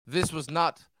this was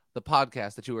not the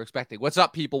podcast that you were expecting. What's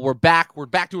up, people? We're back. We're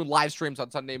back doing live streams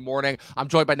on Sunday morning. I'm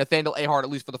joined by Nathaniel, Ahart, at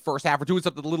least for the first half. We're doing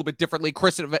something a little bit differently.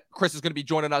 Chris is going to be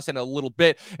joining us in a little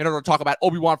bit in order to talk about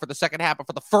Obi-Wan for the second half. But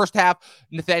for the first half,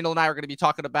 Nathaniel and I are going to be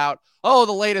talking about, the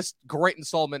latest great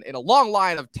installment in a long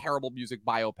line of terrible music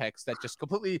biopics that just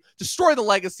completely destroy the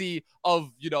legacy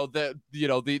of,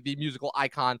 the musical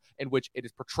icon in which it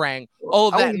is portraying. All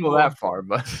of I that wouldn't and go more. that far,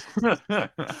 but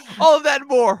All of that and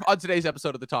more on today's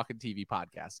episode of the Talkin' TV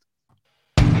podcast.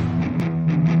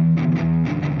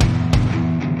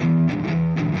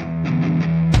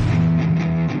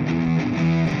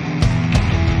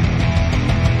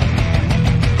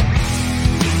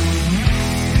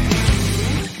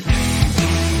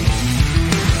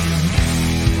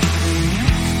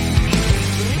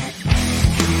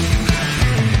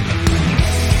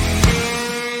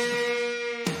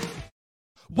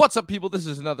 What's up, people? This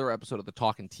is another episode of the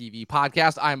Talkin' TV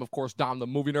podcast. I am, of course, Dom the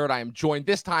Movie Nerd. I am joined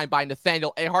this time by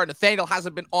Nathaniel Ahart. Nathaniel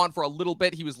hasn't been on for a little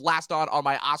bit. He was last on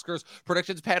my Oscars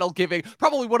predictions panel, giving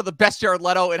probably one of the best Jared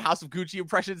Leto and House of Gucci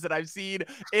impressions that I've seen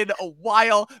in a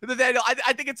while. Nathaniel,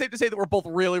 I think it's safe to say that we're both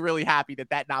really, really happy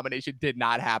that nomination did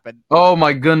not happen. oh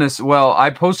my goodness. Well,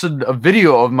 I posted a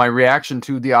video of my reaction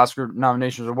to the Oscar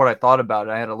nominations or what I thought about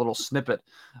it. I had a little snippet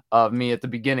of me at the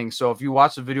beginning. So if you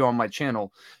watch the video on my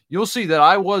channel, you'll see that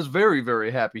I was very,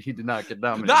 very happy he did not get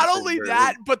nominated. Not only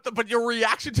that, but your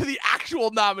reaction to the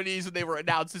actual nominees when they were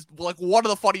announced is like one of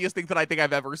the funniest things that I think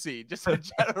I've ever seen. Just in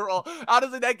general,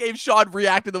 honestly, that gave Sean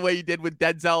reacted the way he did with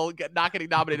Denzel not getting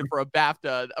nominated for a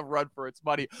BAFTA, a run for its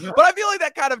money. But I feel like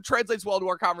that kind of translates well to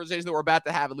our conversation that we're about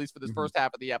to have, at least for this first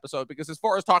half of the episode, because as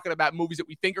far as talking about movies that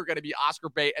we think are going to be Oscar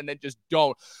bait and then just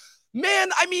don't, man,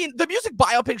 I mean, the music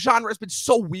biopic genre has been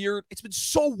so weird. It's been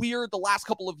so weird the last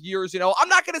couple of years, I'm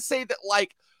not going to say that,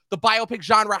 like, the biopic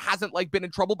genre hasn't, like, been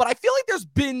in trouble, but I feel like there's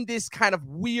been this kind of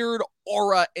weird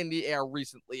aura in the air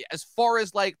recently as far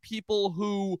as, like, people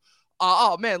who...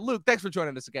 oh, man, Luke, thanks for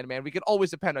joining us again, man. We can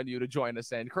always depend on you to join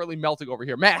us in. Currently melting over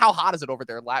here. Man, how hot is it over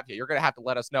there in Latvia? You're going to have to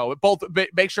let us know.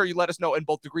 Make sure you let us know in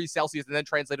both degrees Celsius and then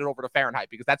translate it over to Fahrenheit,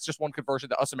 because that's just one conversion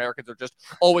that us Americans are just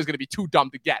always going to be too dumb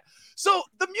to get. So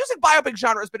the music biopic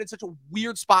genre has been in such a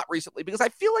weird spot recently, because I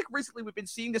feel like recently we've been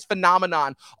seeing this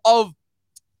phenomenon of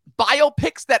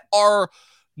biopics that are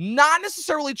not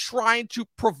necessarily trying to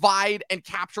provide and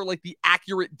capture, like, the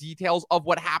accurate details of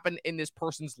what happened in this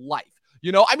person's life.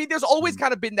 I mean, there's always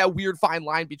kind of been that weird fine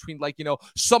line between, like,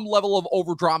 some level of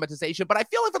over dramatization. But I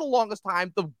feel like for the longest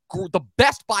time, the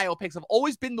best biopics have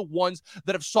always been the ones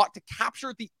that have sought to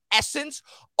capture the essence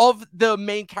of the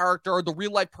main character or the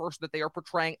real life person that they are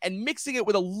portraying and mixing it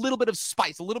with a little bit of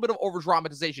spice, a little bit of over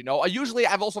dramatization. Usually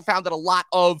I've also found that a lot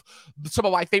of some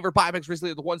of my favorite biopics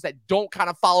recently are the ones that don't kind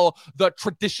of follow the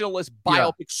traditionalist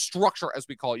biopic structure, as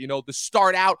we call it. The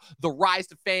start out, the rise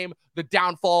to fame, the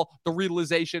downfall, the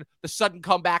realization, the sudden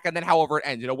comeback, and then however it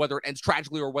ends, whether it ends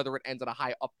tragically or whether it ends on a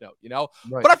high up note,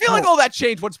 Right. But I feel like all that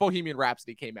changed once Bohemian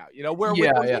Rhapsody came out, with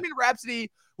Bohemian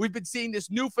Rhapsody, we've been seeing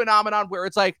this new phenomenon where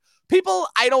it's like people,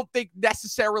 I don't think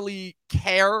necessarily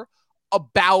care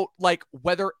about, like,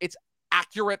 whether it's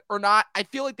accurate or not. I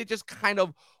feel like they just kind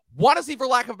of want to see, for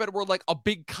lack of a better word, like a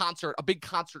big concert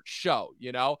show,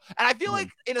 And I feel like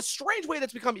in a strange way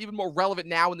that's become even more relevant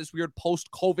now in this weird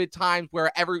post-COVID times where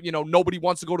nobody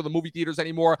wants to go to the movie theaters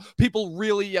anymore. People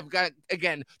really have got,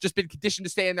 again, just been conditioned to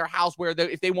stay in their house where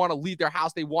if they want to leave their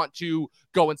house, they want to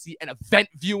go and see an event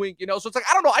viewing, So it's like,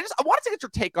 I don't know. I wanted to get your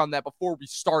take on that before we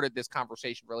started this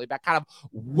conversation, really, about kind of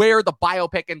where the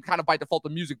biopic and kind of by default the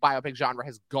music biopic genre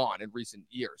has gone in recent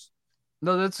years.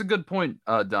 No, that's a good point,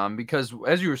 Dom, because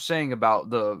as you were saying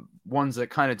about the ones that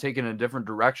kind of take in a different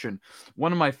direction,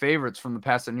 one of my favorites from the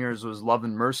past 10 years was Love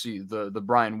and Mercy, the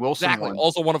Brian Wilson one.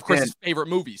 Also one of Chris's favorite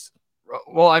movies.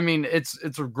 Well, I mean, it's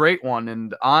a great one.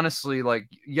 And honestly, like,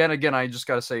 yet again, I just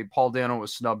got to say Paul Dano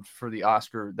was snubbed for the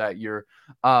Oscar that year.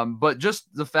 But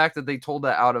just the fact that they told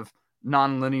that out of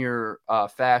non-linear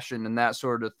fashion and that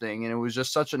sort of thing. And it was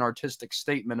just such an artistic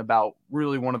statement about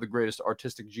really one of the greatest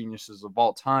artistic geniuses of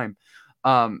all time.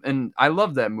 And I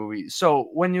love that movie. So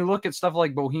when you look at stuff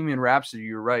like Bohemian Rhapsody,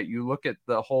 you're right. You look at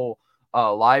the whole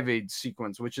Live Aid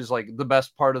sequence, which is like the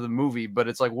best part of the movie, but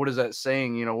it's like, what is that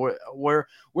saying? Where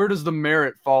does the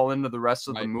merit fall into the rest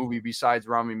of the movie besides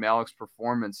Rami Malek's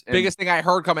performance? And biggest thing I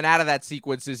heard coming out of that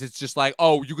sequence is it's just like,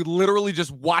 oh, you could literally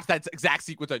just watch that exact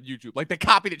sequence on YouTube. Like they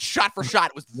copied it shot for shot.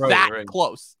 It was that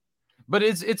close. But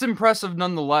it's impressive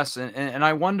nonetheless. And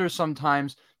I wonder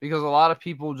sometimes, because a lot of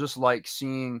people just like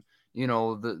seeing,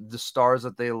 the stars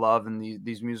that they love and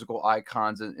these musical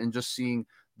icons and just seeing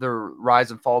their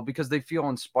rise and fall because they feel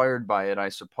inspired by it, I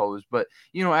suppose. But,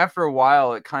 you know, after a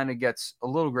while, it kind of gets a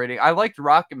little grating. I liked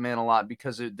Rocket Man a lot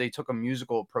because they took a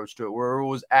musical approach to it where it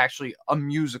was actually a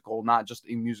musical, not just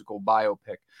a musical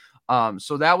biopic.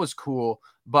 So that was cool.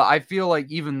 But I feel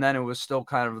like even then it was still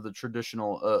kind of the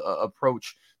traditional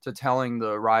approach to telling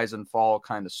the rise and fall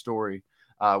kind of story,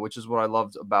 which is what I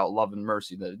loved about Love and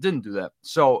Mercy, that it didn't do that.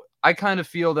 So I kind of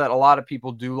feel that a lot of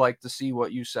people do like to see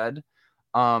what you said.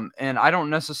 And I don't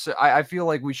necessarily, I feel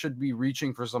like we should be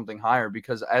reaching for something higher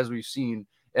because as we've seen,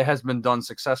 it has been done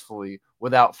successfully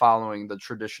without following the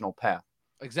traditional path.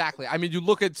 Exactly. I mean, you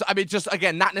look at, I mean, just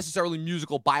again, not necessarily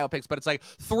musical biopics, but it's like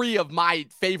 3 of my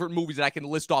favorite movies that I can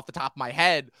list off the top of my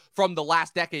head from the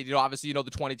last decade. You know, obviously, you know, the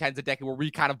 2010s, a decade where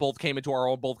we kind of both came into our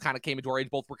own, both kind of came into our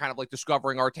age, both were kind of like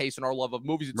discovering our taste and our love of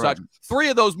movies and such. 3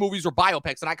 of those movies were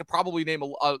biopics, and I could probably name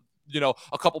a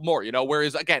couple more, you know,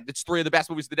 whereas again, it's 3 of the best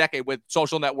movies of the decade, with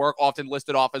Social Network often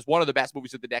listed off as one of the best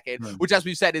movies of the decade, which, as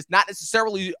we said, is not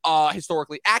necessarily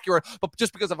historically accurate, but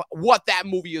just because of what that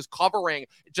movie is covering,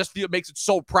 it just makes it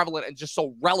so prevalent and just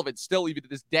so relevant still, even to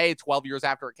this day, 12 years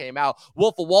after it came out.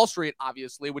 Wolf of Wall Street,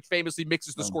 obviously, which famously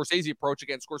mixes the Scorsese approach.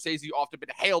 Again, Scorsese often been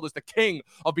hailed as the king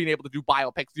of being able to do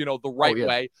biopics, you know, the right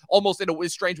way, almost in a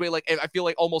strange way. Like, I feel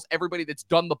like almost everybody that's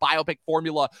done the biopic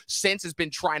formula since has been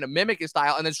trying to mimic his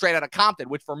style. And then Straight Outta Compton,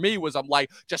 which for me was, I'm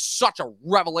like, just such a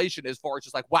revelation as far as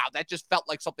just like, wow, that just felt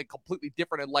like something completely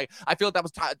different. And like, I feel like that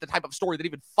was the type of story that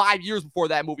even 5 years before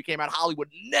that movie came out, Hollywood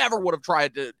never would have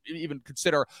tried to even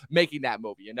consider making that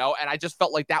movie, you know? And I just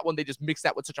felt like that one, they just mixed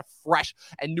that with such a fresh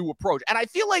and new approach. And I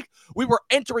feel like we were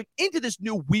entering into this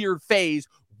new weird phase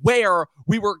where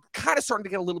we were kind of starting to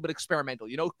get a little bit experimental,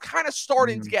 you know, kind of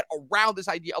starting to get around this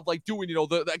idea of like doing, you know,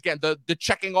 the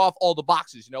checking off all the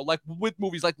boxes, you know, like with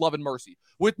movies like Love and Mercy,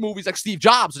 with movies like Steve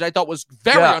Jobs, which I thought was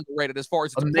very underrated as far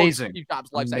as its amazing Steve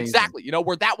Jobs lifestyle. Exactly. You know,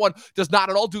 where that one does not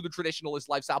at all do the traditionalist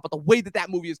lifestyle, but the way that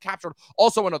movie is captured,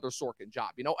 also another Sorkin job,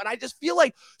 you know, and I just feel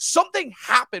like something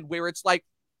happened where it's like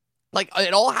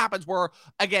it all happens where,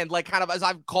 again, like kind of as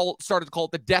I've started to call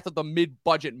it the death of the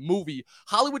mid-budget movie,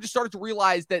 Hollywood just started to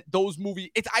realize that those movies,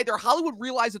 it's either Hollywood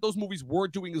realized that those movies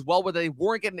weren't doing as well, whether they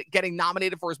weren't getting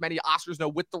nominated for as many Oscars, you know,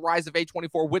 with the rise of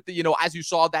A24, with the, you know, as you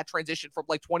saw that transition from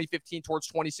like 2015 towards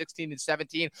 2016 and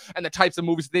 17, and the types of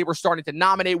movies they were starting to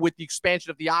nominate with the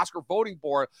expansion of the Oscar voting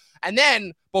board. And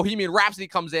then Bohemian Rhapsody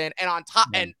comes in, and on top,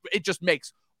 and it just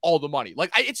makes all the money.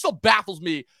 Like, it still baffles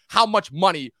me how much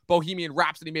money Bohemian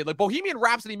Rhapsody made. Like, Bohemian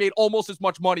Rhapsody made almost as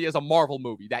much money as a Marvel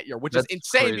movie that year, which is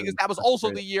insane because that was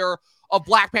also the year of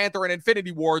Black Panther and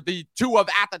Infinity War, the 2 of,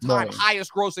 at the time,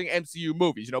 highest grossing MCU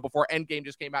movies, you know, before Endgame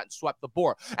just came out and swept the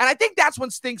board. And I think that's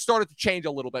when things started to change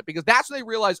a little bit, because that's when they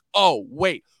realized, oh,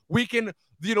 wait, we can,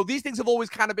 you know, these things have always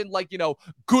kind of been like, you know,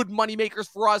 good money makers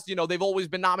for us. You know, they've always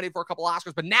been nominated for a couple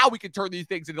Oscars, but now we can turn these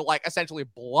things into like essentially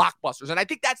blockbusters. And I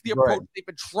think that's the approach they've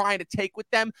been trying to take with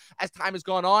them as time has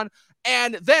gone on.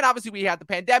 And then obviously we had the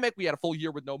pandemic. We had a full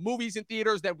year with no movies in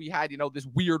theaters. Then we had, you know, this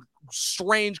weird,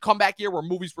 strange comeback year where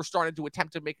movies were starting to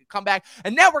attempt to make a comeback.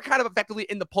 And now we're kind of effectively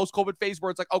in the post-COVID phase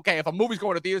where it's like, okay, if a movie's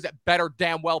going to theaters, it better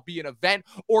damn well be an event,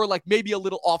 or like maybe a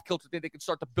little off-kilter thing they can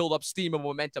start to build up steam and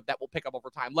momentum that will pick up over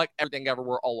time, like Everything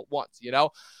Everywhere All at Once, you know?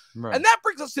 And that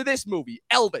brings us to this movie,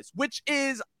 Elvis, which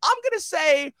is, I'm going to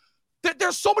say,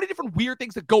 there's so many different weird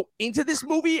things that go into this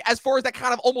movie as far as that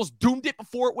kind of almost doomed it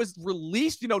before it was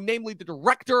released, you know, namely the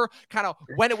director, kind of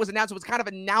when it was announced, it was kind of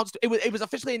announced, it was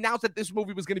officially announced that this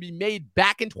movie was going to be made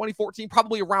back in 2014,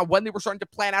 probably around when they were starting to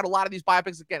plan out a lot of these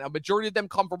biopics. Again, a majority of them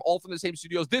come from the same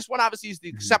studios. This one obviously is the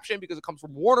exception because it comes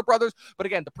from Warner Brothers. But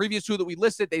again, the previous 2 that we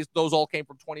listed, those all came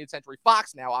from 20th Century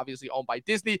Fox, now obviously owned by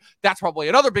Disney. That's probably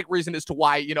another big reason as to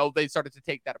why, you know, they started to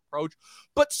take that approach.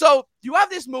 But so you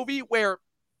have this movie where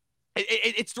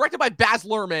it's directed by Baz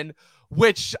Luhrmann,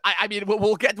 which I mean,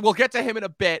 we'll get to him in a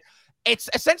bit. It's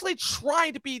essentially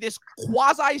trying to be this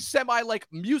quasi-semi like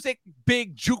music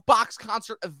big jukebox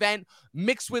concert event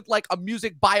mixed with like a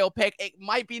music biopic. It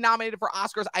might be nominated for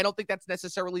Oscars. I don't think that's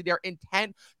necessarily their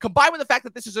intent. Combined with the fact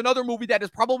that this is another movie that has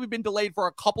probably been delayed for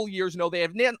a couple years. You know, they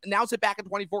have announced it back in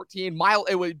 2014.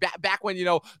 It was back when, you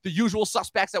know, the usual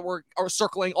suspects that are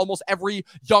circling almost every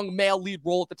young male lead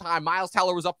role at the time. Miles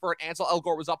Teller was up for it. Ansel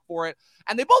Elgort was up for it.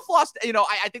 And they both lost, you know,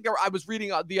 I think I was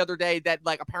reading the other day that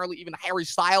like apparently even Harry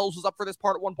Styles was up for this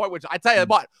part at one point, which I tell you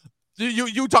what,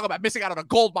 you talk about missing out on a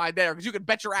gold mine there, because you can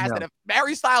bet your ass that if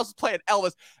Harry Styles was playing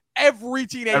Elvis, every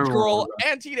teenage girl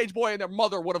and teenage boy and their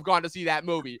mother would have gone to see that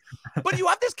movie. But you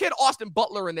have this kid, Austin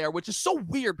Butler, in there, which is so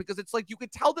weird because it's like you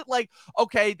could tell that, like,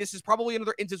 okay, this is probably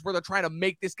another instance where they're trying to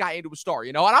make this guy into a star,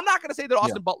 you know? And I'm not going to say that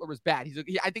Austin Butler is bad.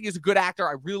 I think he's a good actor.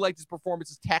 I really liked his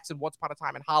performance as Tex in Once Upon a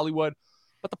Time in Hollywood.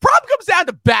 But the problem comes down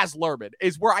to Baz Luhrmann,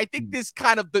 is where I think this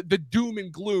kind of the doom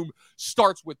and gloom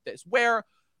starts with this, where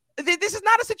this is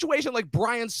not a situation like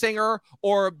Bryan Singer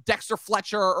or Dexter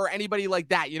Fletcher or anybody like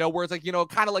that, where it's like,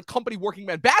 kind of like company working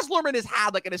men. Baz Luhrmann has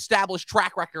had like an established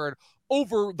track record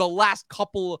over the last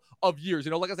couple of years.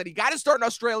 Like I said, he got his start in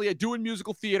Australia doing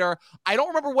musical theater. I don't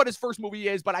remember what his first movie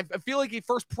is, but I feel like he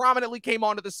first prominently came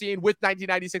onto the scene with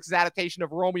 1996's adaptation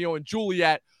of Romeo and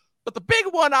Juliet. But the big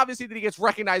one, obviously, that he gets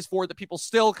recognized for, that people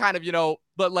still kind of,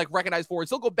 recognize for, and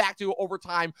still go back to over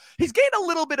time. He's gained a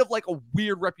little bit of like a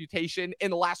weird reputation in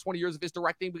the last 20 years of his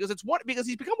directing, because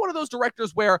he's become one of those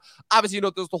directors where obviously,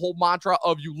 there's the whole mantra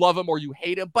of you love him or you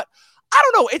hate him. But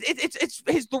I don't know.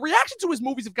 The reaction to his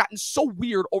movies have gotten so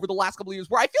weird over the last couple of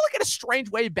years, where I feel like in a strange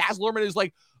way, Baz Luhrmann is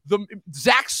like the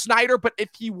Zack Snyder, but if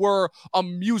he were a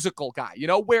musical guy,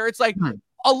 where it's like,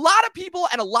 a lot of people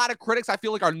and a lot of critics, I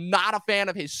feel like, are not a fan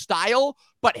of his style,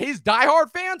 but his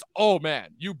diehard fans, oh man,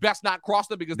 you best not cross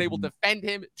them, because they will defend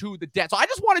him to the death. So I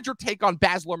just wanted your take on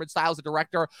Baz Luhrmann's style as a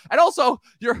director, and also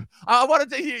I wanted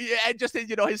to just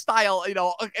his style,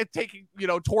 taking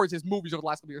towards his movies over the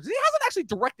last couple years. He hasn't actually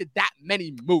directed that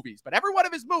many movies, but every one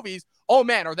of his movies, oh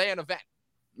man, are they an event.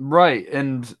 Right,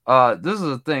 and this is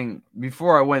the thing.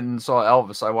 Before I went and saw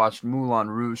Elvis, I watched Moulin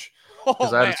Rouge,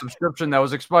 because I had a subscription that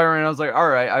was expiring, and I was like, all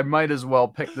right, I might as well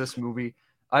pick this movie.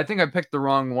 I think I picked the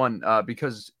wrong one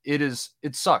because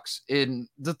it sucks. And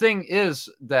the thing is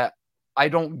that I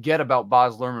don't get about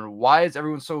Baz Luhrmann. Why is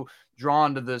everyone so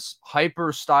drawn to this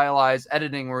hyper stylized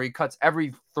editing where he cuts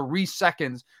every 3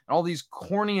 seconds and all these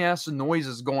corny ass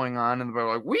noises going on, and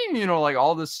they're like, like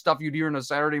all this stuff you'd hear in a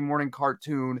Saturday morning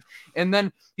cartoon. And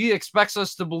then he expects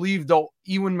us to believe that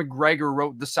Ewan McGregor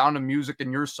wrote The Sound of Music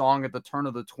in your song at the turn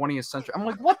of the 20th century. I'm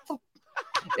like, what the?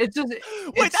 It's just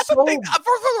wait, that's so... a thing. For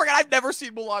the record, I've never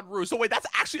seen Moulin Rouge. So wait, that's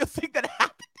actually a thing that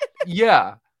happened.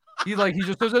 Yeah, he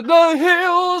just says the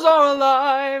hills are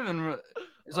alive, and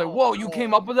it's like, whoa, you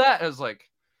came up with that? I was like,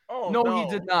 no, he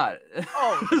did not.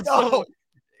 Oh no. So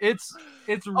it's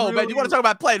really... man, you want to talk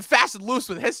about playing fast and loose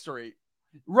with history?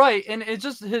 Right, and it's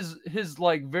just his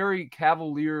like very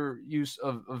cavalier use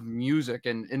of music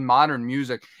and in modern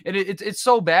music, and it's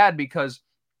so bad because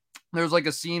there's like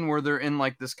a scene where they're in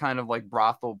like this kind of like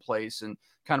brothel place, and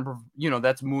kind of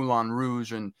that's Moulin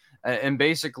Rouge, and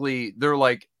basically they're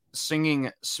like singing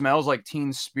Smells Like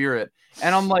Teen Spirit,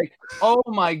 and I'm like, oh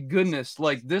my goodness,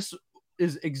 like this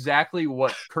is exactly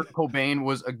what Kurt Cobain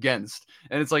was against,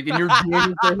 and it's like, and you're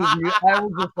doing for his music. I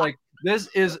was just like, this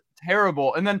is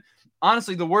terrible. And then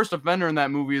honestly, the worst offender in that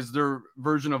movie is their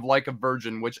version of Like a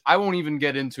Virgin, which I won't even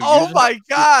get into. Oh my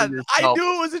God. I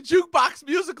knew it was a jukebox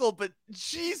musical, but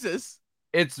Jesus.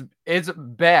 It's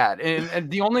bad. And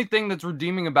the only thing that's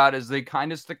redeeming about it is they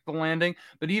kind of stick the landing.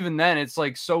 But even then, it's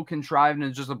like so contrived and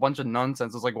it's just a bunch of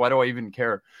nonsense. It's like, why do I even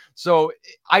care? So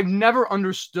I've never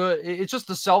understood. It's just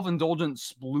a self-indulgent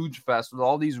splooge fest with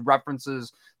all these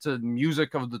references to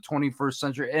music of the 21st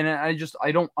century. And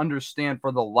I don't understand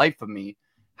for the life of me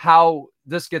how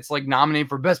this gets like nominated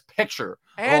for Best Picture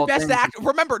and Best Actor.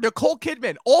 Remember, Nicole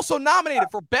Kidman also nominated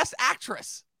for Best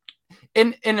Actress.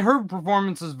 And her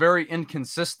performance is very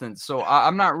inconsistent, so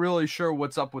I'm not really sure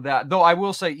what's up with that. Though I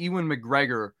will say Ewan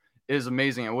McGregor is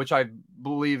amazing, which I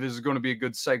believe is going to be a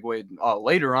good segue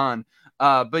later on.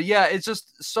 But yeah, it's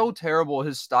just so terrible,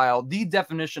 his style, the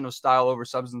definition of style over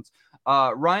substance.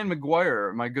 Ryan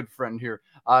McGuire, my good friend here,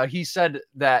 he said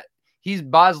that he's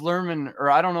Baz Luhrmann, or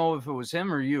I don't know if it was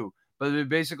him or you, but they're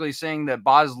basically saying that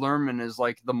Baz Luhrmann is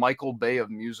like the Michael Bay of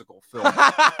musical film.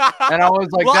 And I was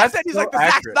like, well, that's I said he's so like the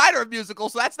accurate. Zack Snyder of musical,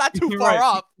 so that's not too far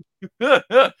off.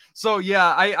 So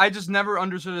yeah, I just never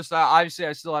understood this style. Obviously,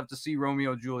 I still have to see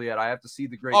Romeo and Juliet. I have to see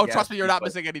The Great Gatsby. Trust me, you're not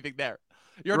missing anything there.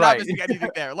 You're not missing anything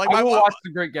there. Like, I will watch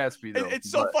The Great Gatsby, though. It's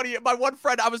so funny. My one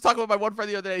friend, I was talking with my one friend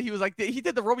the other day. He was like, he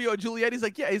did the Romeo and Juliet. He's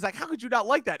like, yeah. He's like, how could you not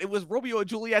like that? It was Romeo and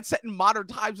Juliet set in modern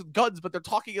times with guns, but they're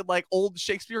talking in like old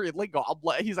Shakespearean lingo.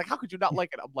 He's like, how could you not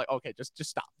like it? I'm like, okay, just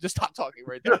stop talking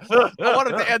right there. I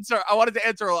wanted to answer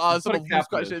some of these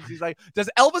questions. He's like, does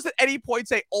Elvis at any point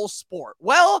say "all sport"?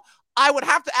 Well, I would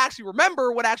have to actually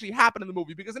remember what actually happened in the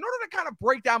movie, because in order to kind of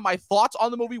break down my thoughts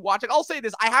on the movie watching, I'll say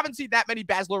this. I haven't seen that many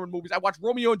Baz Luhrmann movies. I watched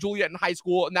Romeo and Juliet in high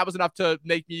school, and that was enough to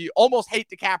make me almost hate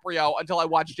DiCaprio until I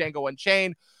watched Django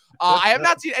Unchained. I have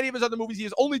not seen any of his other movies. He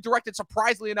has only directed,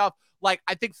 surprisingly enough, like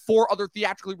I think 4 other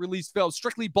theatrically released films: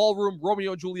 Strictly Ballroom,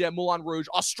 Romeo and Juliet, Moulin Rouge,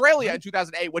 Australia in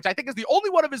 2008, which I think is the only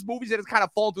one of his movies that has kind of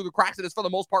fallen through the cracks and is for the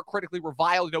most part critically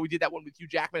reviled. We did that one with Hugh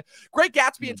Jackman. Great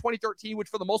Gatsby in 2013, which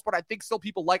for the most part I think still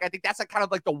people like. I think that's like kind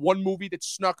of like the one movie that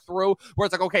snuck through where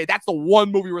it's like, okay, that's the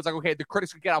one movie where it's like, okay, the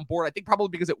critics could get on board. I think probably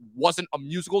because it wasn't a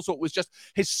musical, so it was just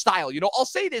his style. I'll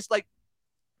say this, like,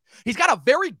 He's got a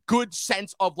very good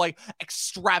sense of like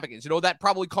extravagance. That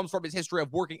probably comes from his history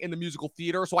of working in the musical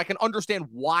theater. So I can understand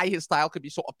why his style could be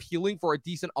so appealing for a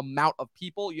decent amount of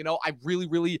people. I really,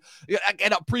 really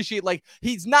again appreciate like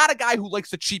he's not a guy who likes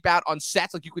to cheap out on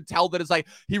sets. Like you could tell that it's like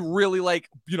he really like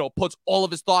puts all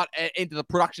of his thought into the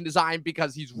production design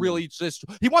because he's really just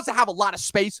he wants to have a lot of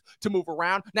space to move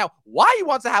around. Now, why he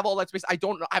wants to have all that space, I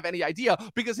don't have any idea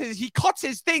because he cuts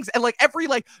his things and like every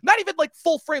like not even like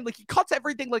full frame, like he cuts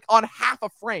everything like on half a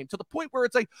frame to the point where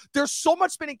it's like there's so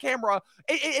much spinning camera.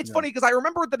 It's funny because I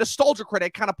remember the Nostalgia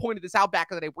Critic kind of pointed this out back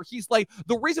in the day where he's like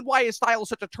the reason why his style is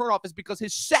such a turnoff is because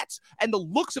his sets and the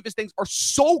looks of his things are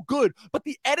so good, but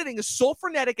the editing is so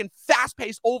frenetic and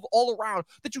fast-paced all around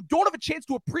that you don't have a chance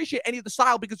to appreciate any of the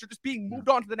style because you're just being moved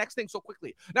on to the next thing so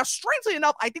quickly. Now, strangely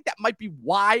enough, I think that might be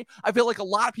why I feel like a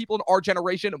lot of people in our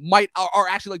generation are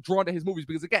actually like drawn to his movies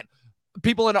because again,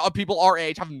 people our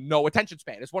age have no attention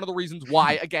span. It's one of the reasons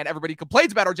why, again, everybody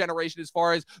complains about our generation as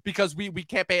far as because we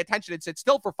can't pay attention and sit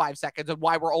still for 5 seconds and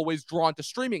why we're always drawn to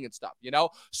streaming and stuff,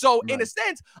 So in a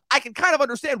sense, I can kind of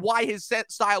understand why his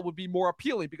set style would be more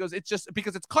appealing because it's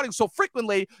cutting so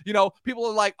frequently, people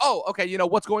are like, oh, okay,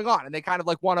 what's going on? And they kind of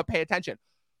like want to pay attention.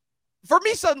 For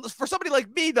somebody like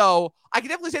me, though, I can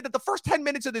definitely say that the first 10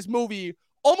 minutes of this movie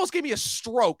almost gave me a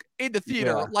stroke in the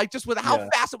theater, like just with how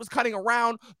fast it was cutting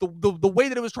around, the way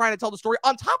that it was trying to tell the story,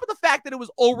 on top of the fact that it was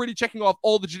already checking off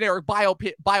all the generic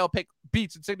biopic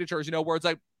beats and signatures, where it's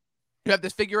like, you have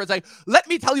this figure. It's like, let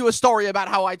me tell you a story about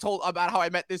how I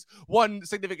met this one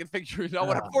significant figure, and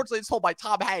unfortunately it's told by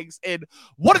Tom Hanks in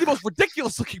one of the most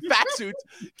ridiculous looking fat suits.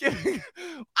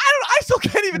 I still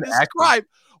can't even describe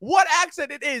what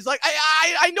accent it is. Like,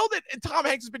 I know that Tom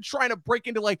Hanks has been trying to break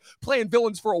into like playing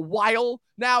villains for a while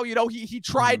now. He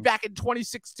tried back in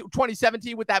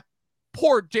 2017 with that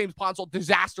poor James Ponsoldt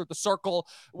disaster at the Circle,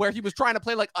 where he was trying to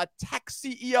play like a tech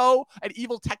CEO, an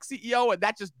evil tech CEO, and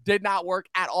that just did not work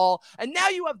at all. And now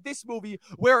you have this movie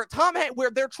where where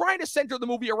they're trying to center the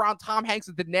movie around Tom Hanks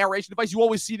as the narration device. You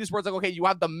always see this where it's like, okay, you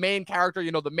have the main character,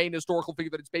 the main historical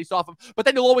figure that it's based off of, but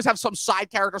then you'll always have some side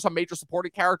character, some major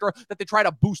supporting character that they try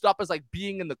to boost up as like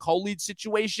being in the co-lead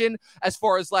situation as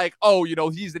far as like, oh,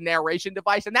 he's the narration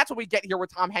device. And that's what we get here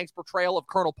with Tom Hanks' portrayal of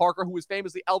Colonel Parker, who is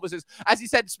famously Elvis's, as he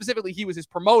said specifically, he was his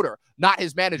promoter, not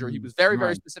his manager. He was very,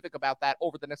 very specific about that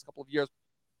over the next couple of years.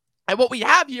 And what we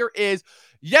have here is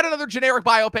yet another generic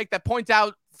biopic that points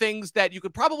out things that you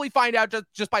could probably find out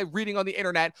just by reading on the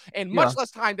internet in much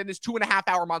less time than this 2.5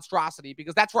 hour monstrosity.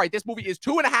 Because that's right, this movie is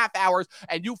 2.5 hours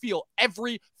and you feel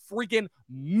every freaking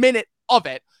minute of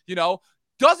it,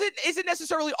 Is it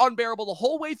necessarily unbearable the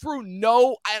whole way through?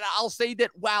 No. And I'll say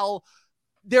that, well,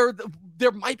 there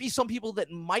might be some people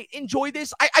that might enjoy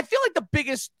this. I feel like the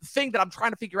biggest thing that I'm trying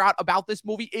to figure out about this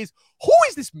movie is who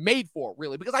is this made for,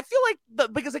 really? Because I feel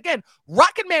like because again,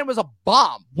 Rocket Man was a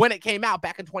bomb when it came out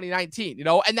back in 2019,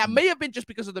 and that may have been just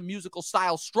because of the musical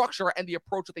style structure and the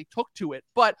approach that they took to it.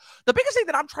 But the biggest thing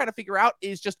that I'm trying to figure out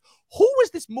is just who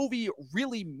is this movie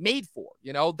really made for?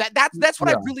 That's what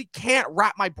I really can't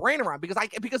wrap my brain around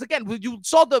because again, you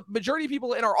saw the majority of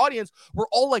people in our audience were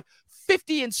all like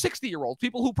 50 and 60-year-olds,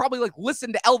 people who probably like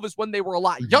listened to Elvis when they were a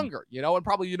lot younger, and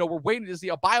probably, were waiting to see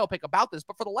a biopic about this.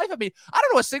 But for the life of me, I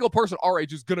don't know a single person our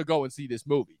age who's going to go and see this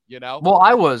movie, Well,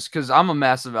 I was, because I'm a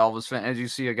massive Elvis fan. As you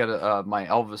see, I got my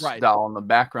Elvis doll in the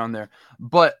background there.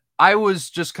 But I was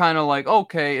just kind of like,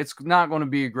 okay, it's not going to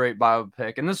be a great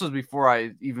biopic. And this was before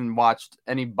I even watched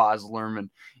any Baz Luhrmann.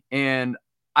 And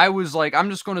I was like, I'm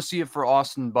just going to see it for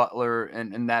Austin Butler,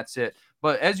 and that's it.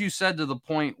 But as you said, to the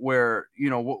point where,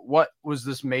 what was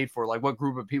this made for? Like, what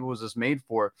group of people was this made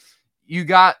for? You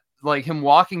got like him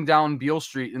walking down Beale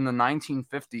Street in the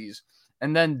 1950s,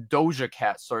 and then Doja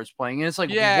Cat starts playing. And it's like,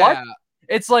 what?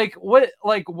 It's like, what?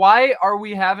 Like, why are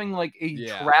we having like a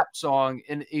trap song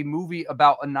in a movie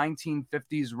about a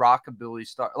 1950s rockabilly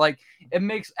star? Like, it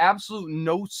makes absolute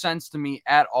no sense to me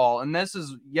at all. And this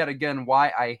is yet again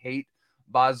why I hate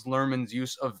Baz Luhrmann's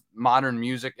use of modern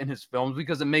music in his films,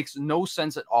 because it makes no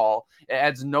sense at all. It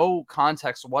adds no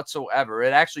context whatsoever.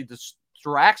 It actually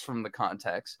distracts from the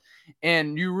context,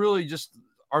 and you really just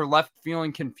are left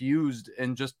feeling confused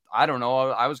and just, I don't know.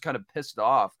 I was kind of pissed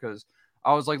off because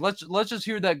I was like, let's just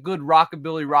hear that good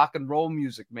rockabilly rock and roll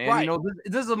music, man. Right.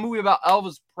 This is a movie about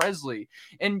Elvis Presley,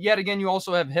 and yet again, you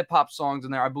also have hip hop songs in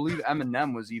there. I believe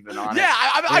Eminem was even on it. Yeah,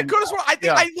 I could have sworn. I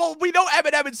think well, we know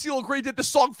Eminem and Seal Green did the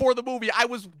song for the movie. I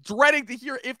was dreading to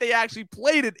hear if they actually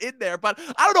played it in there, but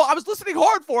I don't know. I was listening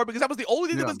hard for it because that was the only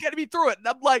thing that was getting me through it. And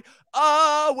I'm like,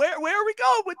 where are we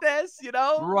going with this?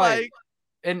 Right. Like,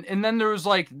 and then there was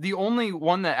like the only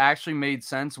one that actually made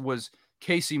sense was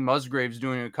Casey Musgraves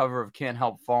doing a cover of Can't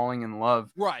Help Falling in Love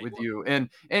Right. with You. And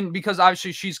because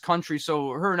obviously she's country, so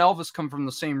her and Elvis come from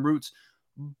the same roots.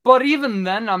 But even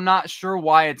then, I'm not sure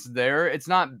why it's there. It's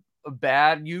not a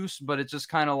bad use, but it's just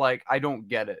kind of like, I don't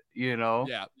get it, you know?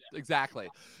 Yeah, exactly.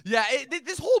 Yeah,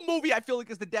 this whole movie, I feel like,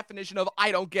 is the definition of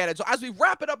I don't get it. So as we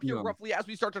wrap it up here, Yeah. roughly, as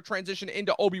we start to transition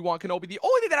into Obi-Wan Kenobi, the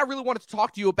only thing that I really wanted to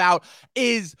talk to you about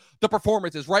is the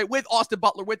performances, right? With Austin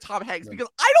Butler, with Tom Hanks, because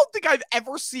I don't think I've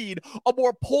ever seen a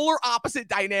more polar opposite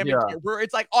dynamic here, where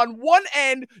it's like on one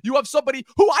end, you have somebody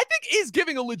who I think is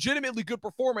giving a legitimately good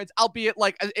performance, albeit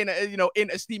like in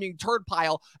a steaming turd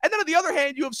pile. And then on the other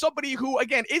hand, you have somebody who,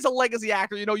 again, is a legacy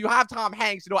actor. You know, you have Tom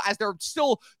Hanks, as they're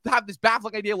still have this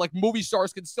baffling idea like movie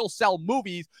stars can still sell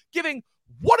movies, giving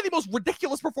one of the most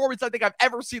ridiculous performances I think I've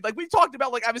ever seen. Like we talked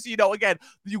about, like obviously, again,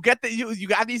 you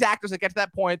have these actors that get to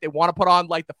that point, they want to put on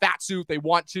like the fat suit, they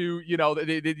want to,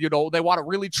 they want to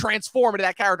really transform into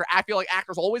that character. I feel like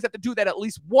actors always have to do that at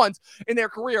least once in their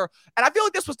career, and I feel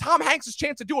like this was Tom Hanks'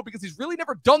 chance to do it because he's really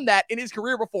never done that in his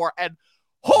career before. And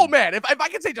oh man, if I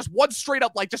can say just one straight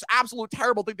up, like just absolute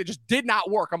terrible thing that just did not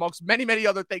work amongst many, many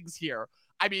other things here.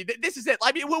 I mean, this is it.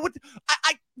 I mean, it was one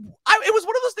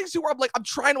of those things too where I'm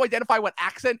trying to identify what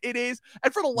accent it is,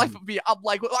 and for the life of me, I'm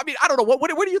like, I mean, I don't know.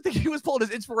 Where do you think he was pulling his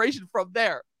inspiration from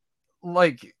there?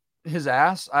 Like his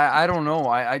ass? I don't know.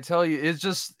 I tell you, it's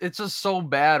just so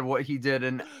bad what he did,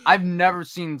 and I've never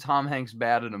seen Tom Hanks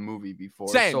bad in a movie before.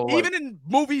 Same. So even in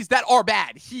movies that are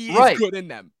bad, he is good in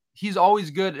them. He's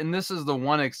always good, and this is the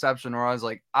one exception where I was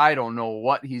like, I don't know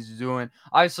what he's doing.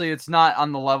 Obviously, it's not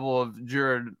on the level of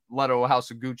Jared Leto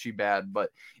House of Gucci bad,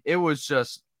 but it was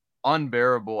just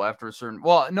unbearable after a certain.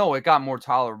 Well, no, it got more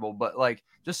tolerable, but like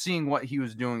just seeing what he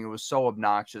was doing, it was so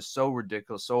obnoxious, so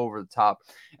ridiculous, so over the top.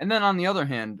 And then on the other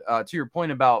hand, to your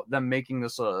point about them making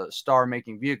this a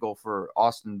star-making vehicle for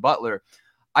Austin Butler,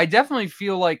 I definitely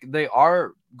feel like they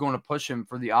are going to push him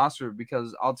for the Oscar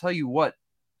because I'll tell you what.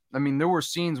 I mean, there were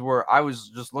scenes where I was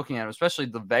just looking at it, especially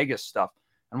the Vegas stuff.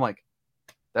 I'm like,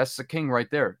 that's the king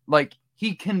right there. Like,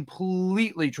 he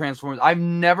completely transforms. I've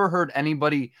never heard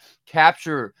anybody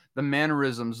capture the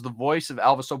mannerisms, the voice of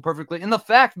Elvis so perfectly. And the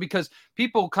fact, because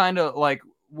people kind of like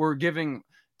were giving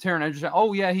Taron Egerton,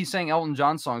 oh, yeah, he sang Elton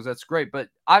John songs. That's great. But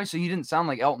obviously, he didn't sound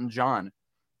like Elton John.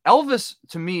 Elvis,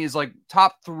 to me, is like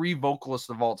top 3 vocalists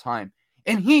of all time.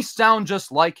 And he sound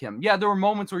just like him. Yeah, there were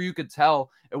moments where you could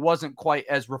tell it wasn't quite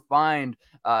as refined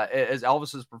as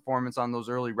Elvis's performance on those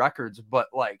early records, but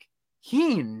like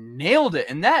he nailed it.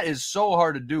 And that is so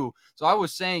hard to do. So I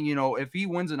was saying, if he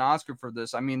wins an Oscar for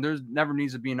this, I mean, there's never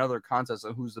needs to be another contest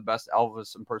of who's the best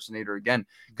Elvis impersonator again.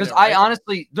 Because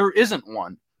honestly, there isn't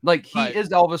one. Like he is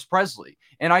Elvis Presley.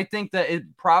 And I think that it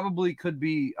probably could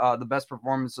be the best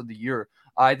performance of the year.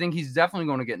 I think he's definitely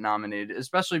going to get nominated,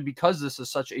 especially because this is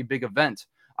such a big event.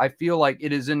 I feel like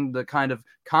it is in the kind of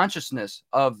consciousness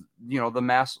of, the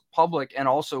mass public and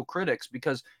also critics,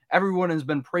 because everyone has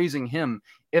been praising him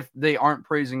if they aren't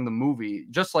praising the movie,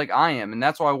 just like I am. And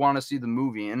that's why I want to see the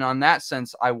movie. And on that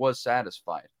sense, I was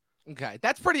satisfied. Okay,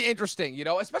 that's pretty interesting,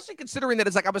 especially considering that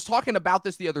it's like I was talking about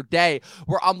this the other day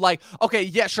where I'm like, okay,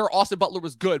 yeah, sure, Austin Butler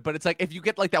was good, but it's like if you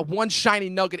get like that one shiny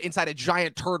nugget inside a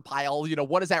giant turd pile,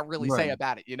 what does that really say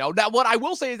about it? Now, what I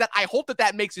will say is that I hope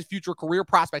that makes his future career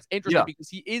prospects interesting because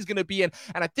he is going to be in,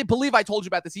 and I believe I told you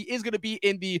about this, he is going to be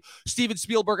in the Steven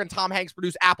Spielberg and Tom Hanks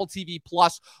produced Apple TV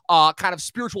Plus kind of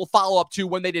spiritual follow-up to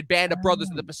when they did Band of Brothers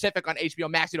in the Pacific on HBO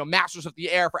Max, Masters of the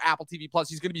Air for Apple TV Plus.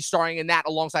 He's going to be starring in that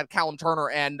alongside Callum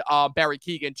Turner and Barry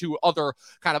Keoghan, 2 other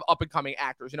kind of up-and-coming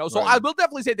actors, So I will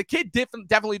definitely say the kid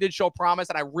definitely did show promise,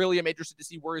 and I really am interested to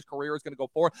see where his career is going to go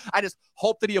forward. I just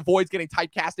hope that he avoids getting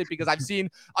typecasted because I've seen,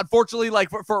 unfortunately, like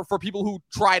for people who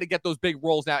try to get those big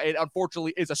roles now, it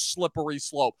unfortunately is a slippery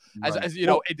slope as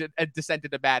a descent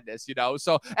into madness,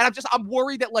 So, and I'm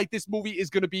worried that like this movie is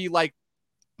going to be like,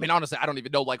 I mean, honestly, I don't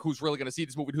even know like who's really going to see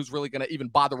this movie, who's really going to even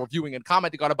bother reviewing and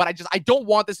commenting on it. But I don't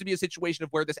want this to be a situation of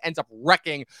where this ends up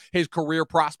wrecking his career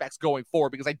prospects going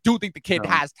forward, because I do think the kid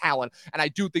has talent, and I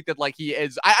do think that like he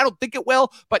is. I don't think it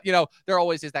will, but there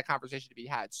always is that conversation to be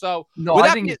had. So no, I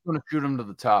think he's going to shoot him to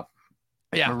the top.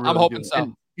 Yeah, I'm hoping so.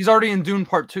 And he's already in Dune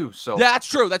Part 2, so yeah, that's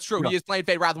true. That's true. Yeah. He is playing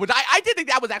Fade Wrath, which I did think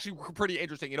that was actually pretty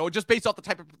interesting. Just based off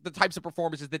the types of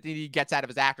performances that he gets out of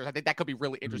his actors, I think that could be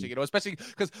really interesting. Especially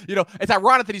because it's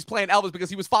ironic that he's playing Elvis because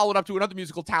he was followed up to another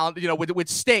musical talent, with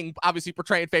Sting obviously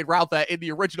portraying Fade Wrath in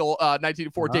the original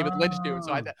 1904 David Lynch Dune.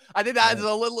 So I think that is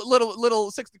a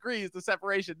little 6 degrees the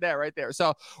separation there, right there.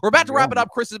 So we're about to wrap it up.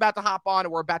 Chris is about to hop on,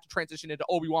 and we're about to transition into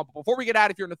Obi-Wan. But before we get out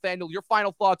of here, Nathaniel, your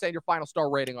final thoughts and your final star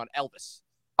rating on Elvis.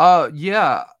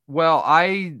 Yeah. Well,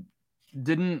 I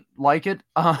didn't like it,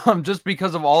 just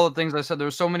because of all the things I said. There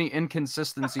were so many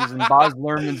inconsistencies, and Baz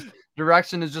Luhrmann's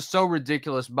direction is just so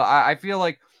ridiculous. But I feel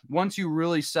like once you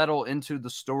really settle into the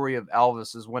story of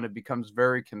Elvis is when it becomes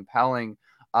very compelling.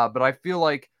 But I feel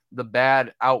like the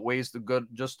bad outweighs the good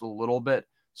just a little bit.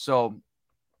 So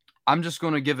I'm just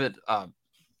going to give it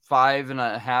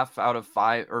 5.5 out of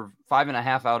 5, or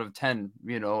 5.5 out of 10.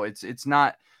 It's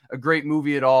not a great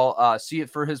movie at all. See it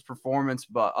for his performance,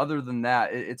 but other than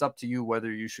that, it's up to you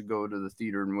whether you should go to the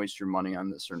theater and waste your money on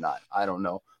this or not. I don't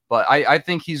know, but I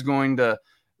think he's going to.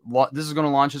 This is going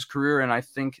to launch his career, and I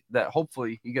think that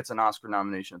hopefully he gets an Oscar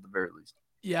nomination at the very least.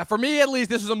 Yeah, for me at least,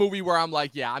 this is a movie where I'm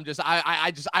like, yeah,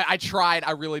 I tried,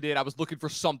 I really did. I was looking for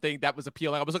something that was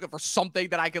appealing. I was looking for something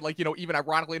that I could like, even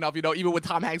ironically enough, even with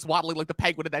Tom Hanks waddling like the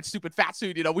penguin in that stupid fat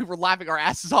suit, we were laughing our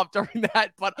asses off during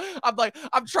that. But I'm like,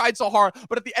 I'm trying so hard.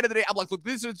 But at the end of the day, I'm like, look,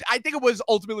 I think it was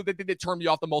ultimately the thing that turned me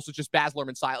off the most was just Baz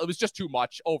Luhrmann's style. It was just too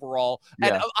much overall.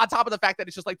 Yeah. And on top of the fact that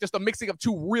it's just a mixing of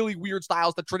two really weird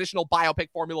styles, the traditional biopic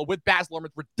formula with Baz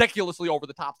Luhrmann's ridiculously over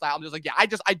the top style. I'm just like, yeah,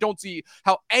 I don't see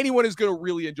how anyone is going to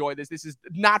really enjoy this. This is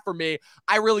not for me.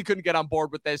 I really couldn't get on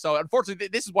board with this. So unfortunately,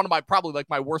 this is one of my probably like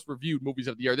my worst reviewed movies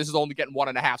of the year. This is only getting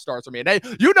 1.5 stars for me. And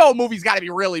a movie's got to be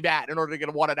really bad in order to get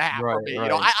a 1.5 for me.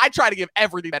 Right. I try to give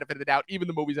everything benefit of the doubt, even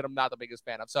the movies that I'm not the biggest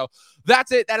fan of. So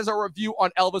that's it. That is our review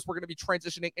on Elvis. We're going to be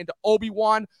transitioning into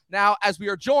Obi-Wan now, as we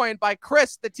are joined by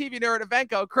Chris, the TV nerd of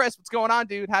Venko. Chris, what's going on,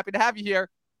 dude? Happy to have you here.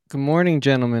 Good morning,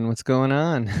 gentlemen. What's going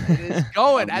on? It is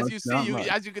going. Not As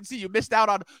much, you can see, you missed out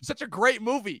on such a great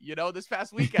movie, this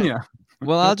past weekend. Yeah.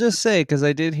 Well, I'll just say, because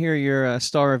I did hear your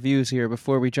star reviews here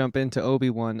before we jump into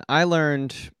Obi-Wan, I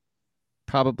learned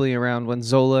probably around when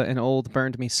Zola and Old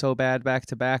burned me so bad back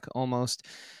to back almost,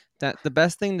 that the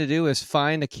best thing to do is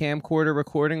find a camcorder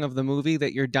recording of the movie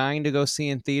that you're dying to go see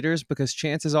in theaters, because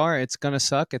chances are it's going to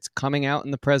suck. It's coming out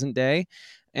in the present day.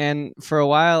 And for a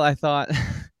while I thought,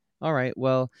 all right,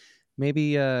 well,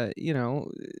 maybe it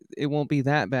won't be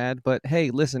that bad. But hey,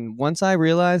 listen, once I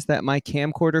realized that my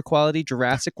camcorder quality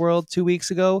Jurassic World 2 weeks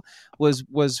ago was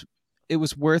it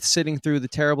was worth sitting through the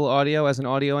terrible audio as an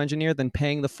audio engineer than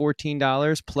paying the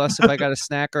 $14 plus if I got a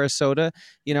snack or a soda.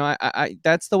 I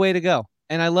that's the way to go.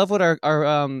 And I love what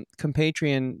our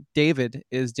compatriot David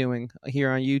is doing here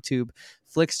on YouTube,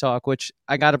 Flicks Talk, which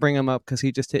I got to bring him up because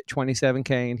he just hit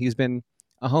 27K and he's been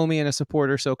a homie and a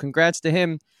supporter. So congrats to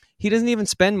him. He doesn't even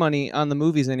spend money on the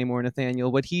movies anymore,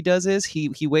 Nathaniel. What he does is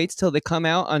he waits till they come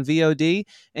out on VOD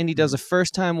and he does a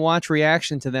first time watch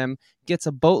reaction to them, gets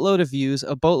a boatload of views,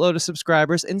 a boatload of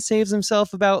subscribers, and saves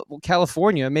himself about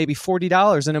California, maybe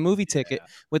 $40 in a movie ticket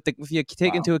if you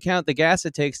take into account the gas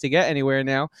it takes to get anywhere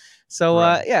now. So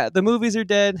the movies are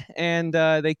dead and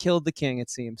they killed the king,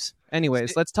 it seems.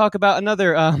 Anyways, let's talk about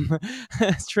another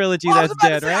trilogy that's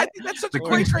dead, right? I think that's such a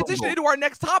great transition into our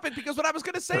next topic, because what I was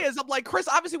going to say is, I'm like, Chris,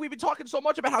 obviously we've been talking so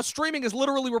much about how streaming has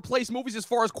literally replaced movies as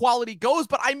far as quality goes,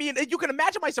 but I mean, you can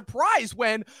imagine my surprise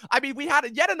when, we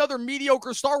had yet another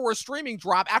mediocre Star Wars streaming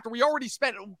drop after we already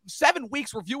spent 7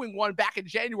 weeks reviewing one back in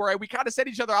January. We kind of said to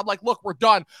each other, I'm like, look, we're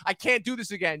done. I can't do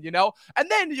this again, And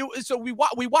then we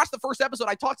watched the first episode.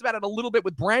 I talked about it a little bit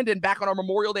with Brandon back on our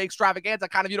Memorial Day extravaganza,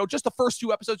 kind of, just the first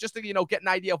 2 episodes, just to, get an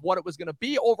idea of what it was going to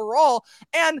be overall.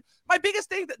 And my biggest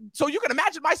thing, so you can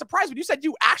imagine my surprise when you said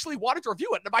you actually wanted to review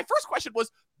it. And my first question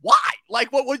was, why? Like,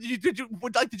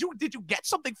 did you get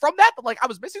something from that I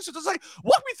was missing? So just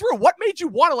walk me through what made you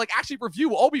want to actually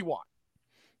review Obi-Wan.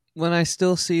 When I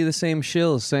still see the same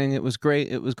shills saying it was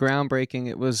great, it was groundbreaking,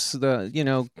 it was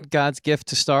the, God's gift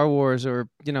to Star Wars, or,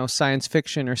 science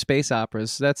fiction or space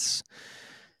operas. It's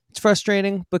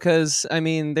frustrating because,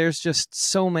 there's just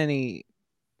so many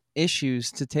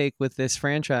issues to take with this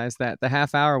franchise that the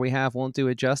half hour we have won't do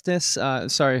it justice.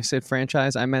 Sorry, I said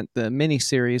franchise. I meant the mini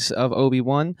series of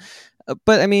Obi-Wan.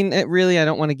 But I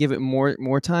don't want to give it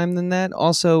more time than that.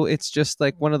 Also, it's just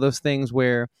like one of those things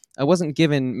where I wasn't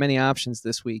given many options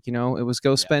this week. It was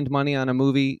go spend money on a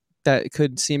movie that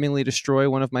could seemingly destroy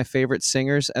one of my favorite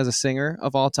singers as a singer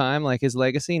of all time, like his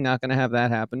legacy. Not going to have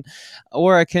that happen.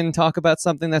 Or I can talk about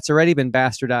something that's already been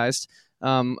bastardized.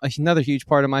 Another huge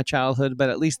part of my childhood, but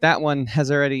at least that one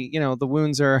has already, the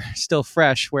wounds are still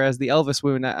fresh, whereas the Elvis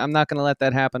wound, I'm not going to let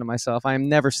that happen to myself. I'm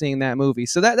never seeing that movie.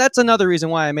 So that's another reason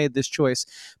why I made this choice.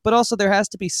 But also there has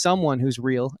to be someone who's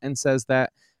real and says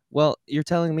that, well, you're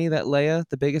telling me that Leia,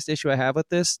 the biggest issue I have with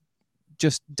this,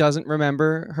 just doesn't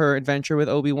remember her adventure with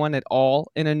Obi-Wan at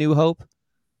all in A New Hope?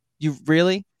 You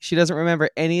really? She doesn't remember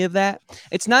any of that?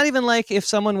 It's not even like if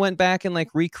someone went back and like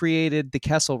recreated the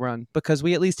Kessel Run, because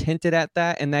we at least hinted at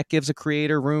that, and that gives a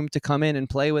creator room to come in and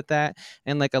play with that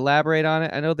and like elaborate on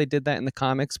it. I know they did that in the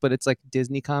comics, but it's like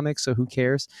Disney comics, so who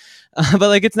cares? But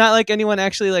like it's not like anyone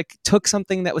actually like took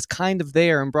something that was kind of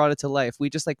there and brought it to life.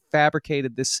 We just like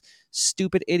fabricated this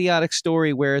stupid idiotic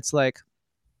story where it's like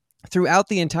throughout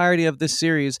the entirety of this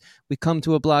series, we come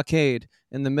to a blockade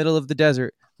in the middle of the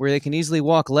desert where they can easily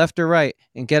walk left or right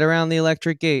and get around the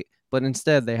electric gate, but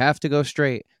instead they have to go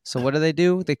straight. So what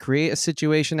do? They create a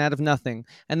situation out of nothing.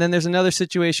 And then there's another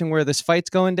situation where this fight's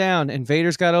going down and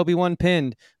Vader's got Obi-Wan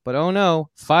pinned, but oh no,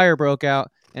 fire broke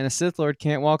out and a Sith Lord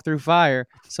can't walk through fire.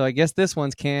 So I guess this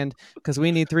one's canned because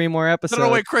we need 3 more episodes. No,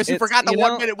 wait, Chris, you forgot the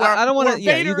 1 minute where, I don't want to.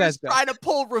 Yeah, Vader you guys is trying to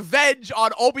pull revenge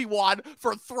on Obi-Wan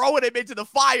for throwing him into the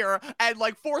fire, and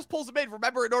like Force pulls him in.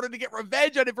 Remember, in order to get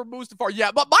revenge on him for Mustafar.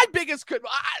 Yeah, but my biggest,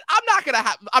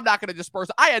 I'm not gonna disperse.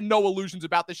 I had no illusions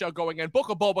about the show going in. Book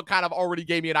of Boba kind of already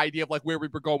gave me an idea of like where we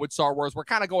were going with Star Wars. We're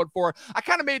kind of going for. I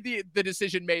kind of made the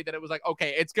decision made that it was like,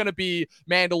 okay, it's gonna be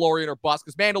Mandalorian or bust,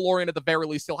 because Mandalorian at the very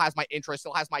least still has my interest,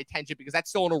 still has my attention, because that's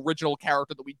still an original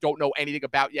character that we don't know anything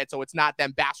about yet. So it's not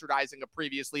them bastardizing a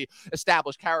previously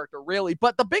established character, really.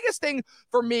 But the biggest thing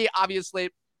for me, obviously,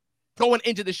 going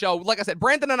into the show, like I said,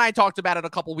 Brandon and I talked about it a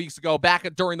couple weeks ago back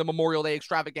during the Memorial Day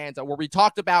extravaganza, where we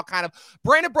talked about kind of,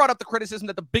 Brandon brought up the criticism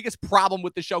that the biggest problem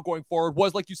with the show going forward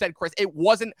was, like you said, Chris, it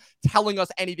wasn't telling us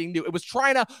anything new. It was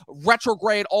trying to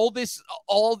retrograde all this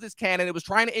canon. It was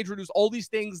trying to introduce all these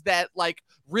things that like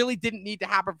really didn't need to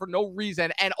happen for no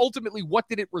reason. And ultimately, what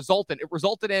did it result in? It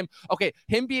resulted in, okay,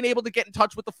 him being able to get in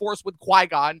touch with the Force with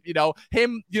Qui-Gon,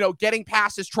 him, getting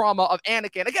past his trauma of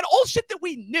Anakin. Again, all shit that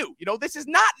we knew. This is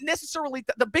not necessarily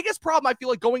the biggest problem I feel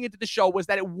like going into the show was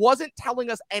that it wasn't telling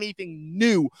us anything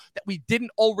new that we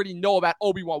didn't already know about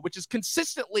Obi-Wan, which is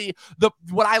consistently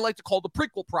what I like to call the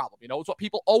prequel problem. It's what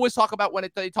people always talk about when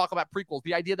they talk about prequels,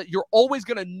 the idea that you're always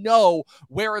going to know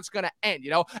where it's going to end,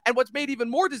 And what's made even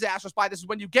more disastrous by this is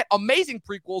when you get amazing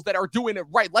prequels that are doing it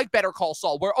right, like Better Call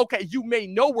Saul, where, okay, you may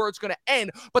know where it's going to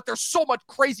end, but there's so much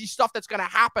crazy stuff that's going to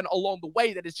happen along the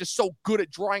way that is just so good at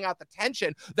drawing out the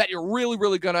tension that you're really,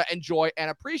 really going to enjoy and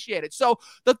appreciate it. So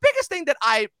the biggest thing that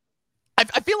I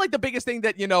feel like the biggest thing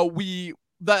that,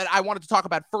 that I wanted to talk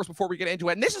about first before we get into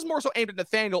it, and this is more so aimed at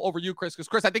Nathaniel over you, Chris, because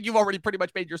Chris, I think you've already pretty much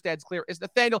made your stance clear, is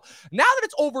Nathaniel, now that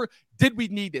it's over, did we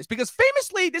need this? Because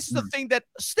famously, this is a thing that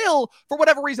still, for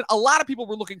whatever reason, a lot of people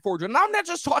were looking forward to. And I'm not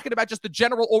just talking about just the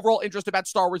general overall interest about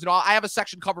Star Wars. I have a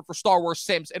section covered for Star Wars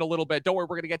Sims in a little bit. Don't worry,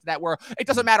 we're going to get to that, where it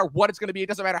doesn't matter what it's going to be. It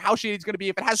doesn't matter how shady it's going to be.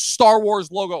 If it has Star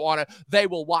Wars logo on it, they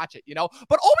will watch it,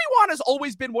 But Obi-Wan has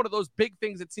always been one of those big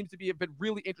things that seems to be been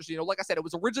really interesting. Like I said, it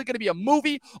was originally going to be a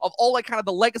movie of all like kind of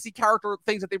the legacy character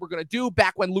things that they were going to do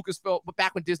back when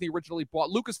Disney originally bought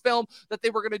Lucasfilm, that they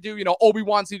were going to do,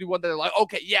 Obi-Wan seemed to be one that they're like,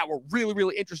 okay, yeah, we're really,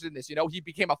 really interested in this. He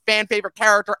became a fan favorite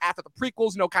character after the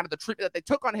prequels, kind of the treatment that they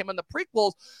took on him in the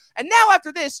prequels. And now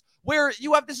after this, where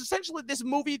you have essentially this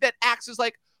movie that acts as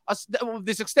like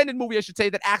this extended movie, I should say,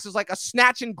 that acts as like a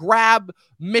snatch and grab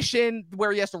mission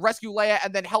where he has to rescue Leia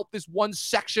and then help this one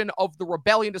section of the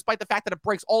rebellion, despite the fact that it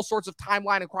breaks all sorts of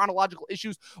timeline and chronological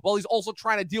issues, while he's also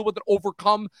trying to deal with and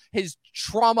overcome his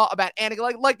trauma about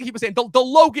Anakin. Like he was saying, the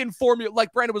Logan formula,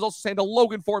 like Brandon was also saying, the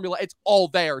Logan formula, it's all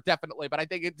there, definitely. But I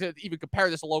think to even compare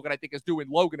this to Logan, I think is doing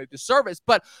Logan a disservice.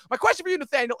 But my question for you,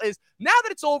 Nathaniel, is now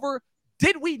that it's over,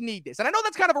 did we need this? And I know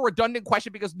that's kind of a redundant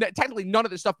question because technically none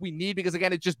of this stuff we need, because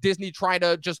again, it's just Disney trying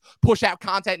to just push out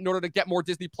content in order to get more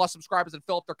Disney Plus subscribers and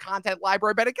fill up their content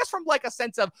library. But I guess from like a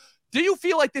sense of, do you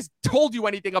feel like this told you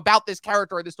anything about this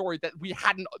character or the story that we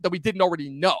didn't already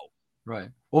know? Right.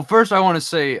 Well, first I want to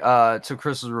say to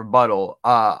Chris's rebuttal,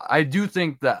 I do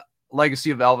think that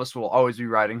Legacy of Elvis will always be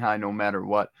riding high no matter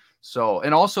what. So,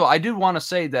 and also I did want to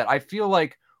say that I feel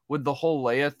like with the whole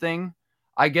Leia thing,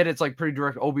 I get it's like pretty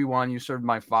direct. Obi-Wan, you served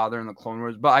my father in the Clone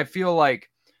Wars, but I feel like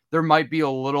there might be a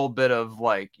little bit of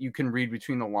like you can read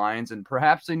between the lines, and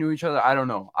perhaps they knew each other. I don't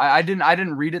know. I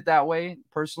didn't read it that way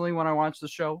personally when I watched the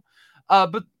show.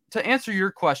 But to answer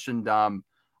your question, Dom,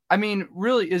 I mean,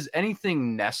 really, is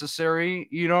anything necessary?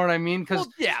 You know what I mean? Because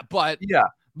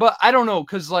but I don't know.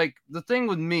 Because like the thing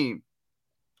with me,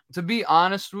 to be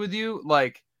honest with you,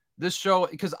 like this show,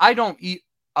 because I don't eat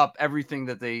up everything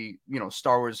that they,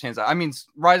 Star Wars hands out. I mean,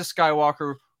 Rise of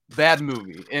Skywalker, bad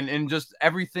movie, and just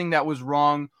everything that was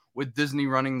wrong with Disney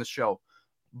running the show.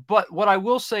 But what I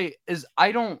will say is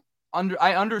I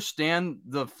understand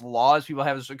the flaws people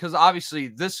have, because obviously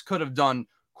this could have done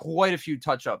quite a few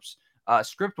touch-ups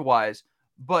script-wise.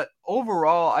 But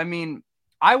overall, I mean,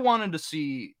 I wanted to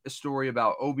see a story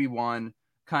about Obi-Wan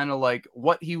kind of like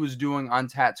what he was doing on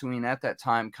Tatooine at that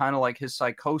time, kind of like his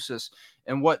psychosis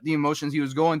and what the emotions he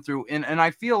was going through. And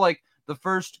I feel like the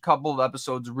first couple of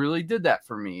episodes really did that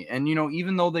for me. And, you know,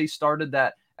 even though they started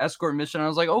that escort mission, I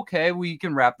was like, okay, we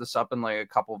can wrap this up in like a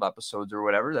couple of episodes or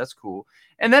whatever. That's cool.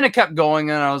 And then it kept going,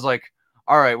 and I was like,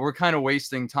 all right, we're kind of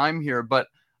wasting time here. But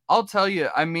I'll tell you,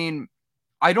 I mean,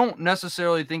 I don't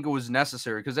necessarily think it was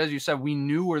necessary because, as you said, we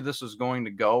knew where this was going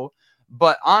to go.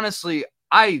 But honestly,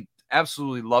 I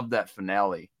absolutely loved that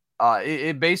finale.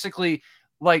 It basically,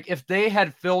 like, if they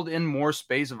had filled in more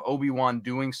space of Obi-Wan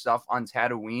doing stuff on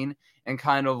Tatooine and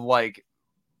kind of like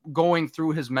going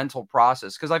through his mental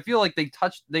process, because I feel like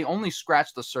they only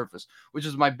scratched the surface, which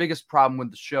is my biggest problem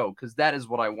with the show, because that is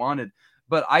what I wanted.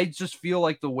 But I just feel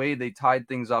like the way they tied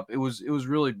things up, it was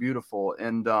really beautiful,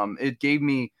 and it gave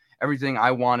me everything I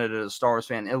wanted as a Star Wars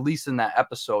fan, at least in that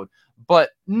episode.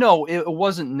 But no, it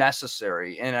wasn't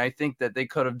necessary, and I think that they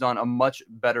could have done a much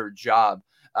better job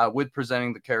with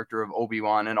presenting the character of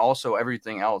Obi-Wan and also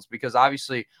everything else, because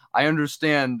obviously I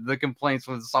understand the complaints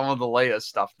with some of the Leia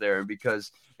stuff there,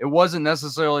 because it wasn't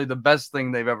necessarily the best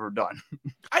thing they've ever done.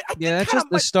 I Yeah, that's just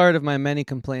the start of my many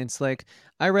complaints. Like,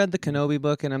 I read the Kenobi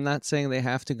book, and I'm not saying they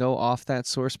have to go off that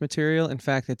source material. In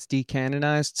fact, it's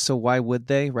decanonized, so why would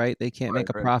they, right? They can't make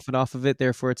a profit off of it,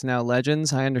 therefore it's now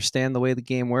Legends. I understand the way the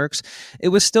game works. It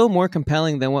was still more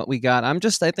compelling than what we got.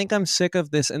 I think I'm sick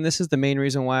of this, and this is the main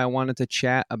reason why I wanted to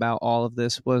chat about all of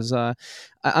this, was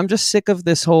I'm just sick of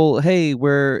this whole, hey,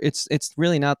 it's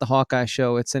really not the Hawkeye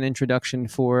show, it's an introduction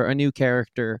for a new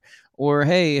character, or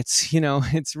hey, it's, you know,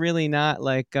 it's really not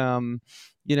like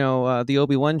the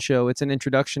Obi-Wan show, it's an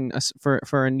introduction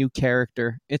for a new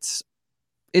character. It's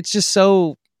just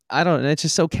so, I don't know, it's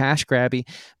just so cash grabby,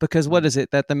 because what is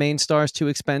it, that the main star is too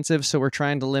expensive, so we're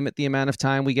trying to limit the amount of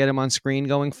time we get him on screen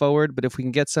going forward. But if we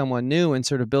can get someone new and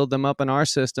sort of build them up in our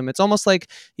system, it's almost like,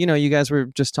 you guys were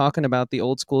just talking about the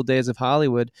old school days of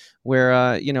Hollywood,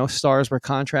 where stars were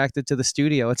contracted to the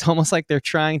studio. It's almost like they're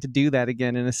trying to do that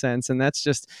again, in a sense, and that's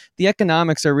just, the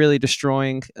economics are really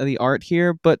destroying the art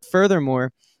here. But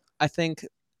furthermore, I think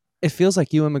it feels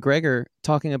like Ewan McGregor,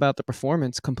 talking about the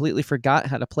performance, completely forgot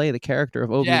how to play the character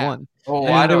of Obi-Wan. Oh,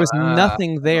 I mean, there was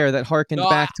nothing there that harkened No,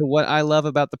 back to what I love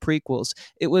about the prequels.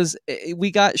 We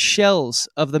got shells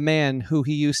of the man who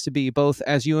he used to be, both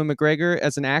as Ewan McGregor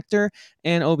as an actor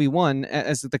and Obi-Wan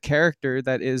as the character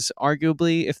that is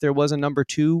arguably, if there was a number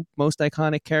 2 most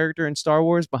iconic character in Star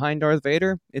Wars behind Darth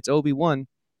Vader, it's Obi-Wan.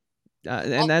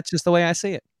 And that's just the way I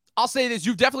see it. I'll say this: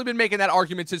 you've definitely been making that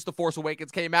argument since The Force Awakens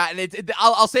came out, and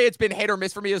I'll say it's been hit or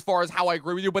miss for me as far as how I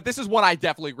agree with you. But this is one I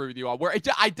definitely agree with you on. Where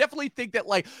I definitely think that,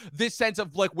 like, this sense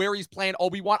of like where he's playing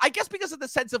Obi-Wan, I guess because of the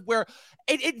sense of where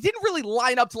it didn't really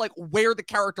line up to like where the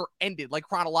character ended, like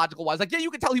chronological wise. Like, yeah,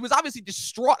 you could tell he was obviously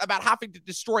distraught about having to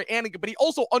destroy Anakin, but he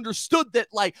also understood that,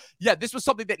 like, yeah, this was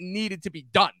something that needed to be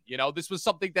done. You know, this was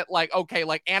something that, like, okay,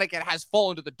 like Anakin has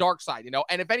fallen to the dark side. You know,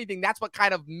 and if anything, that's what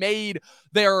kind of made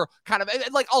their kind of,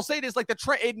 like, I'll say this, like,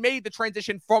 it made the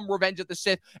transition from Revenge of the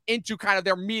Sith into kind of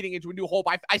their meeting into A New Hope.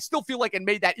 I still feel like it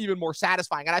made that even more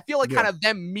satisfying. And I feel like kind of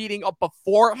them meeting up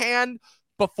beforehand,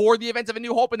 before the events of A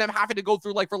New Hope, and them having to go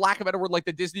through, like, for lack of a better word, like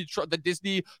the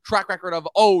Disney track record of,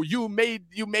 oh, you made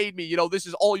me, you know, this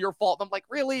is all your fault. And I'm like,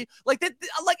 really? Like, that,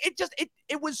 like,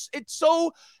 it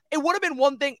would have been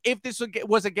one thing if this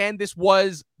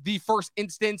was the first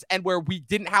instance, and where we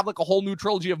didn't have like a whole new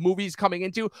trilogy of movies coming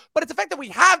into, but it's the fact that we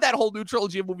have that whole new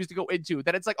trilogy of movies to go into,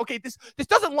 that it's like, okay, this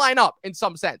doesn't line up in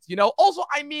some sense, you know? Also,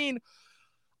 I mean,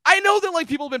 I know that, like,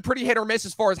 people have been pretty hit or miss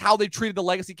as far as how they've treated the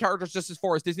legacy characters, just as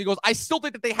far as Disney goes. I still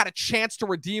think that they had a chance to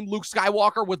redeem Luke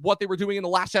Skywalker with what they were doing in The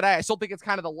Last Jedi. I still think it's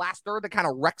kind of the last third that kind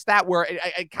of wrecks that, where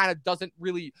it kind of doesn't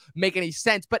really make any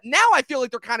sense. But now I feel like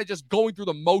they're kind of just going through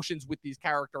the motions with these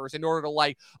characters in order to,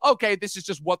 like, okay, this is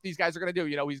just what these guys are going to do.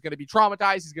 You know, he's going to be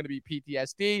traumatized. He's going to be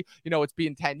PTSD. You know, it's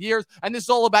been 10 years. And this is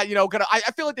all about, you know, I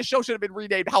feel like the show should have been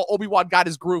renamed How Obi-Wan Got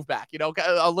His Groove Back. You know,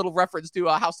 a little reference to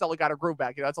how Stella got her groove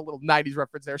back. You know, that's a little 90s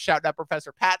reference there. Shout out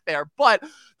Professor Pat there. But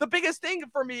the biggest thing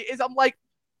for me is, I'm like,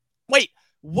 wait,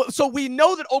 so we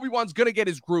know that Obi-Wan's going to get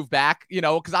his groove back, you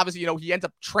know, because obviously, you know, he ends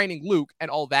up training Luke and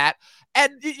all that.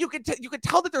 And you could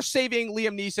tell that they're saving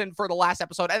Liam Neeson for the last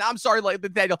episode. And I'm sorry, like,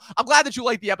 Nathaniel, I'm glad that you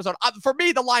liked the episode. For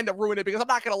me, the line that ruined it, because I'm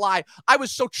not going to lie, I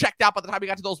was so checked out by the time we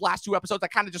got to those last 2 episodes. I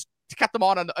kind of just kept them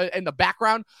on in the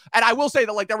background. And I will say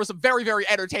that, like, there was some very, very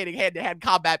entertaining hand-to-hand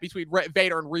combat between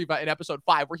Vader and Reva in episode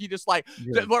 5, where he just, like,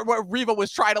 where Reva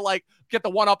was trying to, like, get the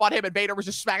one up on him, and Vader was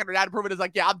just smacking her down and proving it's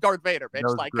like, yeah, I'm Darth Vader,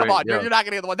 bitch. Like, great, come on, you're not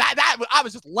going to get the one. I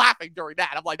was just laughing during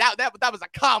that. I'm like, that was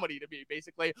a comedy to me,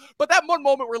 basically. But that one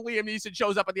moment where Liam Neeson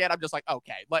shows up at the end, I'm just like,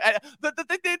 okay. Like,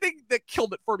 the thing that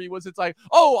killed it for me was it's like,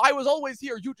 oh, I was always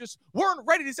here. You just weren't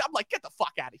ready to see. I'm like, get the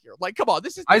fuck out of here. Like, come on.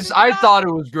 This is I thought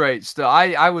it was great still.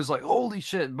 I was like, holy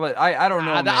shit. But I don't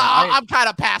know, man. I'm kind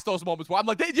of past those moments where I'm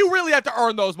like, you really have to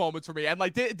earn those moments for me. And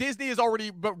like Disney has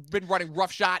already been running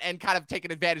roughshod and kind of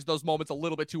taking advantage of those moments a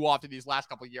little bit too often these last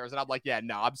couple of years. And I'm like, yeah,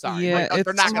 no, I'm sorry. Yeah, like,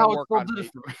 they're not going to work on me.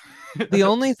 The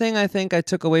only thing I think I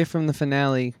took away from the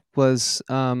finale was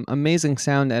amazing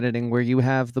sound editing, where you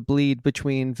have the bleed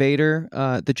between Vader,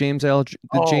 the James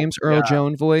Earl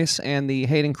Jones voice, and the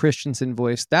Hayden Christensen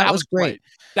voice. That was great.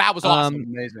 That was awesome.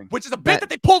 Amazing. Which is a bit that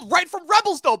they pulled right from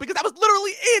Rebels, though, because that was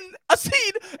literally in a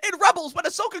scene in Rebels when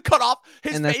Ahsoka cut off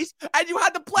his face, and you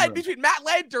had the blend between Matt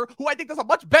Lanter, who I think does a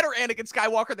much better Anakin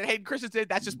Skywalker than Hayden Christensen.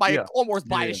 That's just my Clone Wars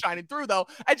bias shining through, though,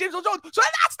 and James Earl Jones. So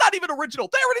that's not even original.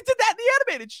 They already did that in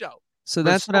the animated show. So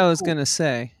that's what I was going to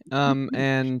say.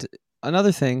 And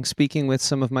another thing, speaking with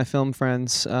some of my film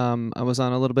friends, I was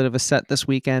on a little bit of a set this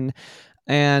weekend,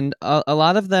 and a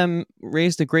lot of them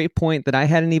raised a great point that I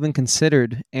hadn't even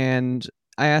considered. And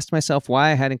I asked myself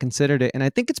why I hadn't considered it. And I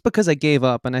think it's because I gave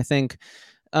up. And I think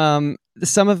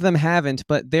some of them haven't,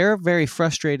 but they're very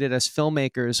frustrated as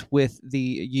filmmakers with the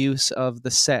use of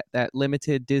the set, that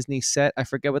limited Disney set. I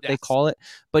forget what they call it,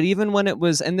 but even when it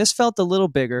was, and this felt a little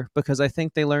bigger because I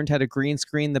think they learned how to green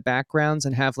screen the backgrounds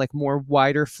and have like more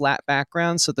wider flat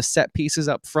backgrounds. So the set pieces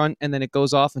up front and then it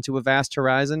goes off into a vast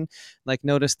horizon. Like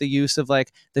notice the use of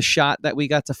like the shot that we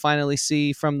got to finally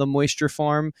see from the moisture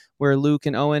farm where Luke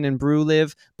and Owen and Brew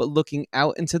live, but looking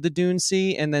out into the Dune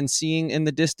Sea and then seeing in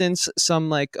the distance some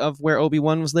like of where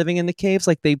Obi-Wan was living in the caves.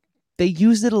 Like they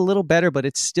used it a little better, but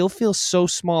it still feels so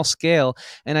small scale.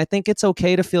 And I think it's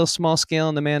okay to feel small scale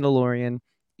in The Mandalorian,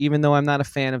 even though I'm not a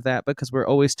fan of that because we're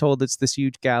always told it's this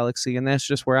huge galaxy, and that's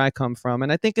just where I come from.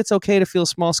 And I think it's okay to feel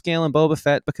small scale in Boba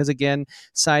Fett because, again,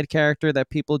 side character that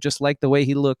people just like the way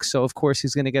he looks. So, of course,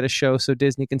 he's going to get a show so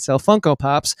Disney can sell Funko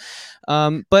Pops.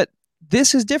 But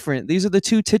this is different. These are the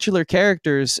two titular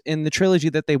characters in the trilogy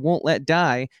that they won't let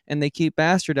die, and they keep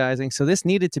bastardizing. So this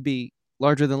needed to be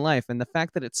larger than life. And the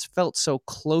fact that it's felt so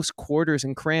close quarters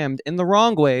and crammed in the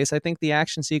wrong ways, I think the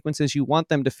action sequences, you want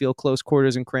them to feel close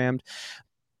quarters and crammed.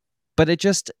 But it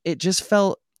just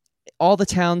felt, all the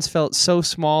towns felt so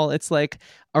small. It's like,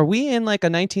 are we in like a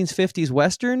 1950s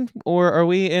Western, or are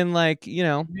we in like,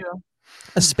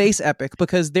 a space epic?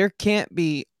 Because there can't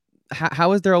be,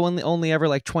 how is there only ever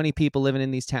like 20 people living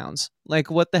in these towns? Like,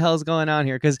 what the hell's going on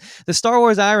here? Because the Star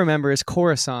Wars I remember is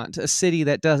Coruscant, a city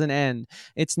that doesn't end.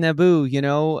 It's Naboo,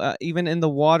 even in the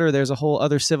water, there's a whole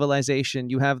other civilization.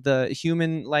 You have the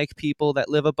human-like people that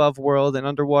live above world, and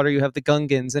underwater you have the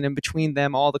Gungans, and in between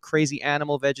them, all the crazy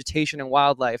animal vegetation and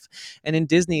wildlife. And in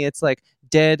Disney, it's like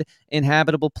dead,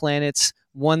 inhabitable planets,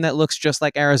 one that looks just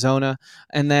like Arizona,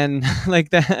 and then like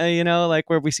that, like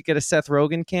where we get a Seth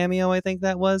Rogen cameo. I think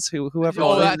that was whoever.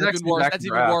 Oh, that's even worse. That's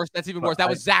even worse. That's even worse. That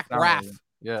was Zach Braff.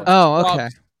 Yeah. Oh, okay.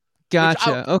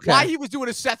 Gotcha. Okay. Why he was doing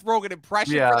a Seth Rogen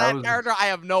impression for that character, I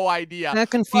have no idea. That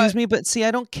confused me, but see,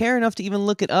 I don't care enough to even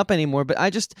look it up anymore. But I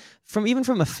just, from a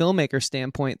filmmaker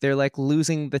standpoint, they're like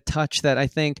losing the touch that I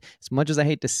think, as much as I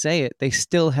hate to say it, they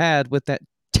still had with that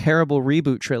terrible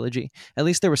reboot trilogy. At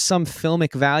least there was some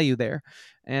filmic value there.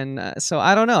 And so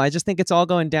I don't know. I just think it's all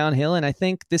going downhill. And I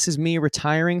think this is me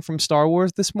retiring from Star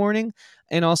Wars this morning,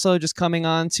 and also just coming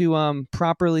on to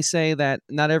properly say that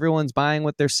not everyone's buying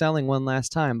what they're selling one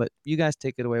last time. But you guys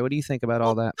take it away. What do you think about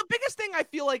all that? The biggest thing I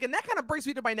feel like, and that kind of brings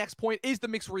me to my next point, is the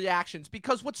mixed reactions.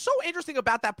 Because what's so interesting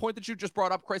about that point that you just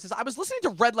brought up, Chris, is I was listening to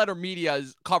Red Letter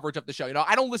Media's coverage of the show.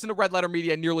 I don't listen to Red Letter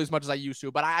Media nearly as much as I used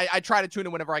to, but I try to tune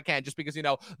in whenever I can, just because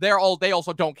they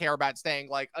also don't care about staying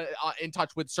like in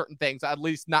touch with certain things, at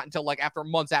least not until like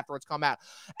months after it's come out.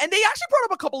 And they actually brought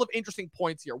up a couple of interesting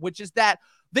points here, which is that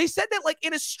they said that, like,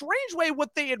 in a strange way,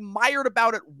 what they admired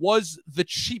about it was the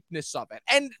cheapness of it.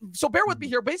 And so bear with me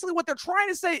here. Basically, what they're trying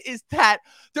to say is that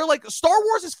they're like, Star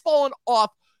Wars has fallen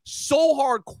off so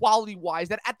hard quality-wise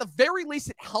that at the very least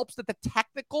it helps that the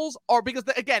technicals are, because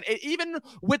again, even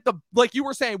with the, like you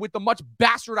were saying, with the much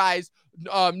bastardized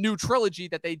new trilogy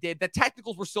that they did, the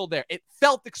technicals were still there. It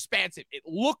felt expansive. It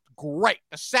looked great.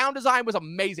 The sound design was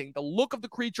amazing. The look of the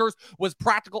creatures was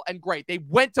practical and great. They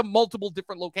went to multiple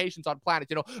different locations on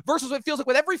planets, versus what it feels like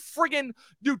with every friggin'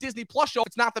 new Disney Plus show.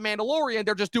 It's not The Mandalorian.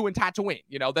 They're just doing Tatooine.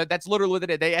 That's literally what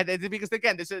it is. Because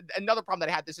again, this is another problem that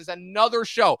I had. This is another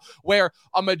show where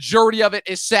a majority of it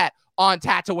is set on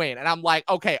Tatooine. And I'm like,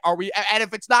 okay, are we, and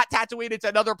if it's not Tatooine, it's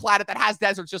another planet that has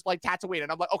deserts just like Tatooine.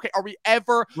 And I'm like, okay, are we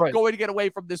ever going to get away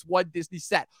from this one Disney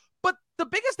set? But the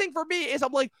biggest thing for me is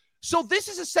I'm like, so this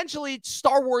is essentially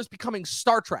Star Wars becoming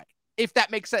Star Trek. if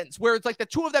that makes sense, where it's like the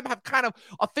two of them have kind of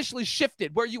officially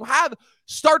shifted, where you have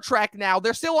Star Trek now,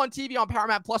 they're still on TV on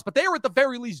Paramount Plus, but they are at the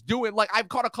very least doing, like, I've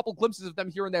caught a couple glimpses of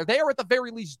them here and there. They are at the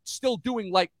very least still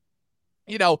doing, like,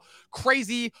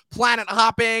 crazy planet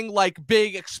hopping, like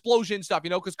big explosion stuff,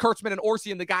 because Kurtzman and Orsi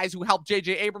and the guys who helped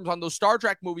J.J. Abrams on those Star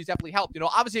Trek movies definitely helped.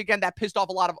 Obviously, again, that pissed off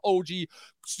a lot of OG,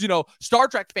 Star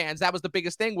Trek fans. That was the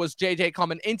biggest thing, was J.J.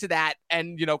 coming into that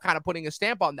and, kind of putting a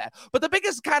stamp on that. But the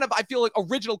biggest kind of, I feel like,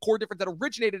 original core difference that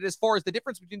originated as far as the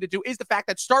difference between the two is the fact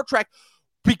that Star Trek,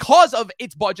 because of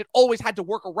its budget, always had to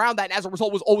work around that, and as a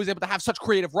result was always able to have such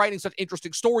creative writing, such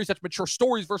interesting stories, such mature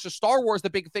stories, versus Star Wars. The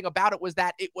big thing about it was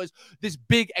that it was this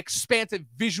big, expansive,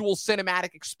 visual,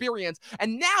 cinematic experience.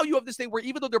 And now you have this thing where,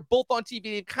 even though they're both on TV,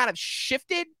 they've kind of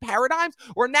shifted paradigms,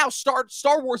 where now Star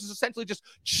Wars is essentially just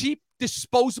cheap,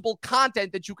 disposable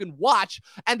content that you can watch,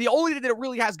 and the only thing that it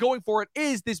really has going for it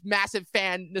is this massive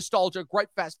fan nostalgia gripe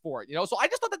fest for it. So I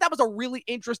just thought that was a really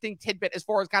interesting tidbit, as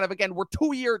far as kind of, again, we're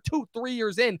 3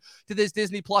 years in to this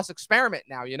Disney Plus experiment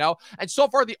now, and so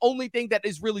far the only thing that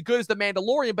is really good is The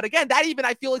Mandalorian. But again, that even,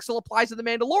 I feel like, still applies to The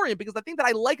Mandalorian, because the thing that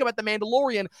I like about The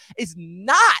Mandalorian is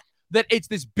not that it's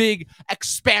this big,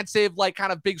 expansive, like,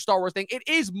 kind of big Star Wars thing. It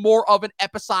is more of an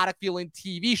episodic feeling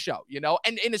TV show,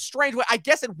 and in a strange way, I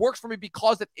guess it works for me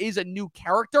because it is a new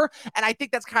character, and I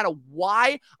think that's kind of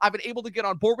why I've been able to get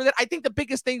on board with it. I think the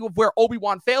biggest thing of where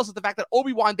Obi-Wan fails is the fact that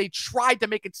Obi-Wan, they tried to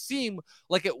make it seem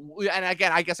like it, and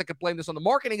again, I guess I could blame this on the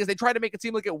marketing, is they tried to make it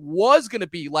seem like it was going to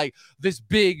be like this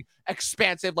big,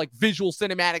 expansive, like, visual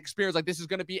cinematic experience, like this is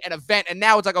going to be an event, and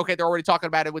now it's like, okay, they're already talking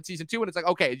about it with season 2, and it's like,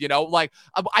 okay, like,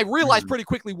 I realized pretty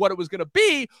quickly what it was going to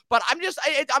be, but I'm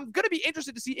going to be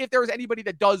interested to see if there is anybody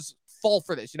that does fall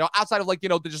for this, outside of, like,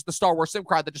 just the Star Wars sim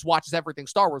crowd that just watches everything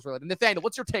Star Wars related. Nathaniel,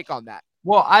 what's your take on that?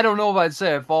 Well, I don't know if I'd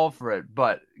say I fall for it,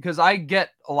 but because I get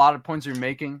a lot of points you're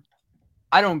making,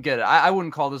 I don't get it. I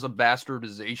wouldn't call this a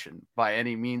bastardization by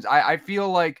any means. I feel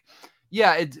like,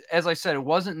 yeah, as I said, it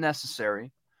wasn't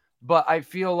necessary, but I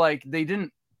feel like they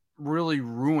didn't really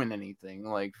ruin anything,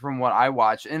 like, from what I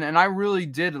watched. And I really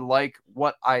did like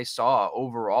what I saw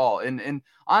overall. And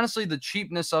honestly, the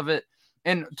cheapness of it,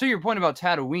 and to your point about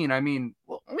Tatooine, I mean,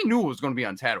 well, we knew it was going to be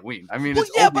on Tatooine. I mean, it's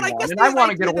yeah, but I guess, and I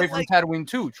want to get away from Tatooine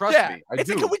too. Trust me, I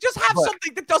do. Like, can we just have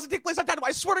something that doesn't take place on Tatooine?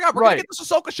 I swear to God, we're going to get this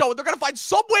Ahsoka show, and they're going to find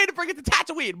some way to bring it to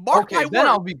Tatooine. Mark my then word.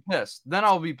 I'll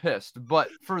be pissed. But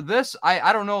for this,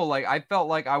 I don't know. Like, I felt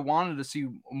like I wanted to see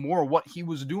more of what he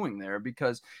was doing there,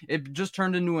 because it just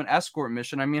turned into an escort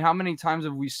mission. I mean, how many times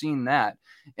have we seen that?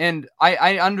 And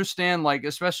I understand, like,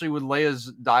 especially with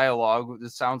Leia's dialogue, it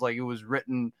sounds like it was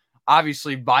written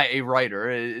obviously by a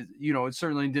writer. It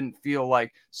certainly didn't feel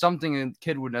like something a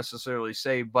kid would necessarily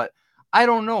say, but I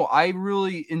don't know. I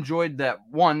really enjoyed that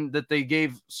they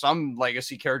gave some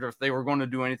legacy character, if they were going to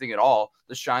do anything at all,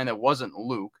 the shine that wasn't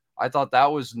Luke. I thought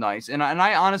that was nice. And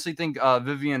I honestly think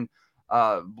Vivian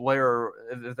Blair,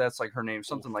 if that's like her name,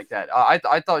 something like that,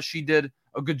 I thought she did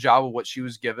a good job of what she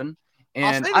was given.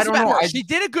 And I don't know. She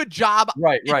did a good job.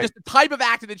 Right. Just the type of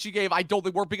acting that she gave, I don't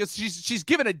think worked, because she's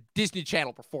given a Disney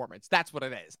Channel performance. That's what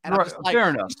it is. And I'm just like, fair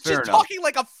enough. She's talking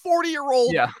like a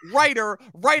 40-year-old writer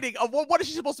writing of what is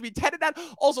she supposed to be intended at?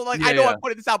 Also, like, I know I'm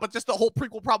putting this out, but just the whole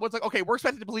prequel problem. It's like, okay, we're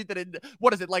expected to believe that in,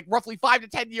 what is it, like, roughly 5 to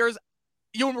 10 years,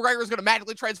 Ewan McGregor is going to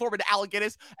magically transform into Alec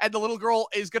Guinness, and the little girl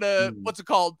is going to,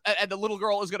 and the little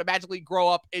girl is going to magically grow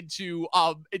up into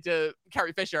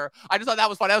Carrie Fisher. I just thought that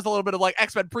was fun. That was a little bit of, like,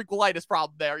 X-Men prequelitis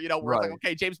problem there, where it's like,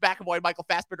 okay, James McAvoy and Michael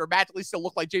Fassbender magically still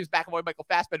look like James McAvoy and Michael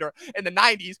Fassbender in the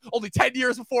 90s, only 10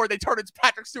 years before they turned into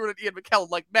Patrick Stewart and Ian McKellen.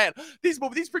 Like, man, these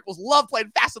prequels love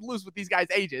playing fast and loose with these guys'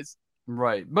 ages.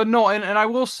 Right. But no, and I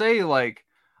will say, like,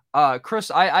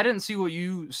 Chris, I didn't see what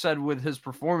you said with his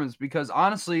performance, because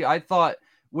honestly, I thought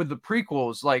with the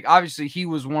prequels, like, obviously he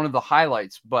was one of the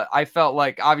highlights, but I felt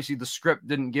like obviously the script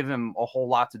didn't give him a whole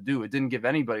lot to do. It didn't give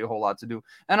anybody a whole lot to do.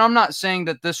 And I'm not saying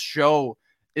that this show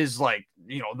is, like,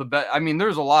 the best. I mean,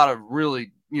 there's a lot of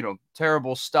really,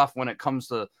 terrible stuff when it comes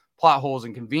to plot holes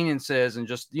and conveniences and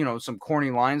just, some corny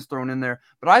lines thrown in there.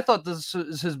 But I thought this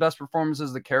is his best performance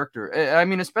as the character. I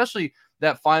mean, especially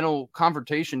that final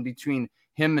confrontation between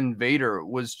him and Vader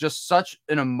was just such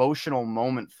an emotional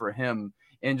moment for him,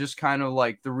 and just kind of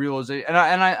like the realization. And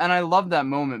I love that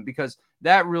moment, because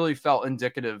that really felt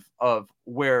indicative of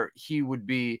where he would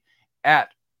be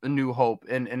at A New Hope,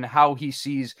 and how he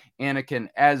sees Anakin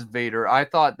as Vader. I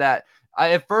thought that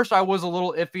at first I was a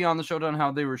little iffy on the showdown,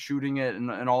 how they were shooting it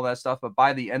and all that stuff. But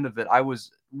by the end of it, I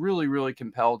was really, really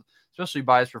compelled, especially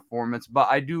by his performance. But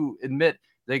I do admit,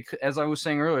 they, as I was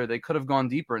saying earlier, they could have gone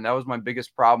deeper. And that was my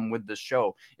biggest problem with this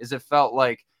show, is it felt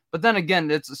like, but then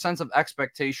again, it's a sense of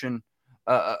expectation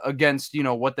against, you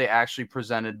know, what they actually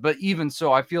presented. But even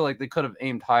so, I feel like they could have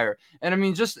aimed higher. And I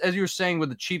mean, just as you were saying with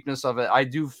the cheapness of it, I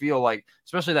do feel like,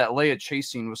 especially that Leia chase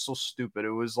scene was so stupid.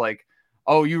 It was like,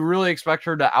 oh, you really expect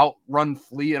her to outrun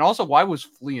Flea? And also, why was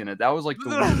Flea in it? That was like the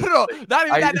No, thing. not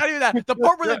even that, not even that. The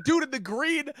part where the dude in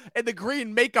the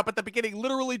green makeup at the beginning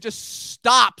literally just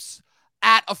stops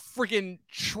at a freaking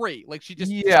tree. Like she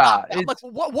just stopped. I'm like,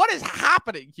 what is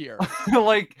happening here?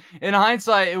 Like in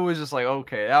hindsight, it was just like,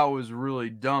 okay, that was really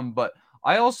dumb. But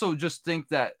I also just think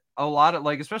that a lot of,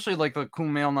 like, especially like the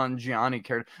Kumail Nanjiani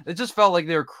character, it just felt like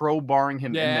they were crowbarring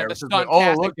him in there. The It's like, stunt oh,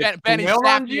 casting. look, it's Benny Kumail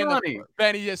Safdie Nanjiani.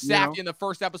 Benny Safdie in the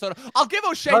first episode. I'll give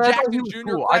O'Shea But I thought he Jackson was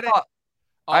Jr. cool. credit.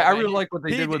 I really like what they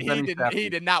did with Benny Safdie. He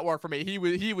did not work for me.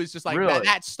 He was just like Really?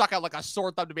 that stuck out like a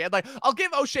sore thumb to me. And like, I'll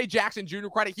give O'Shea Jackson Jr.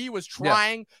 credit. He was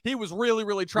trying. Yes. He was really,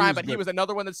 really trying, but good. he was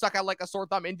another one that stuck out like a sore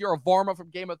thumb. Indira Varma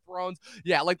from Game of Thrones.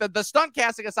 Yeah, like the stunt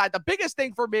casting aside, the biggest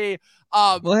thing for me.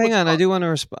 Well, hang on. I do want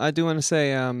to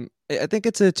say, I think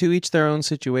it's a to each their own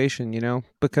situation, you know,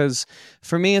 because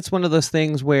for me, it's one of those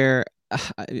things where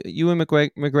Ewan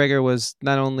McGregor was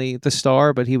not only the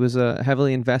star, but he was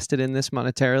heavily invested in this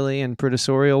monetarily and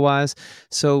producerial wise.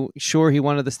 So sure, he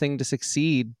wanted this thing to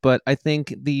succeed, but I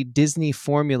think the Disney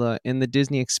formula and the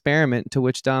Disney experiment, to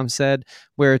which Dom said,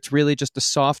 where it's really just a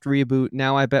soft reboot.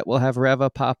 Now I bet we'll have Reva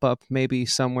pop up maybe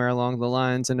somewhere along the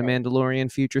lines in a Mandalorian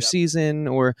future season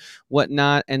or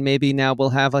whatnot, and maybe now we'll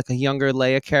have like a younger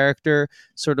Leia character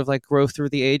sort of like grow through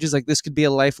the ages. Like this could be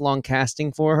a lifelong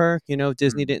casting for her. You know,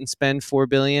 Disney didn't spend $4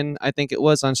 billion, I think it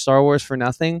was, on Star Wars for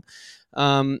nothing.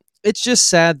 It's just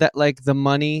sad that like the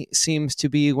money seems to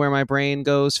be where my brain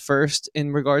goes first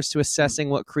in regards to assessing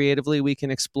what creatively we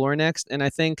can explore next. And I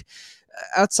think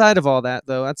outside of all that,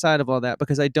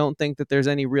 because I don't think that there's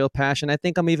any real passion, I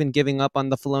think I'm even giving up on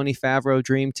the Filoni Favreau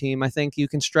dream team. I think you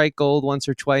can strike gold once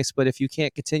or twice, but if you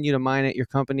can't continue to mine it, your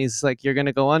company's like, you're going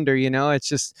to go under, you know. It's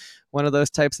just one of those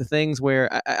types of things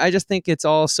where I just think it's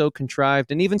all so contrived,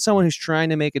 and even someone who's trying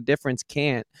to make a difference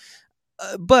can't.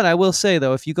 But I will say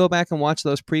though, if you go back and watch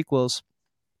those prequels,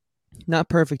 not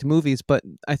perfect movies, but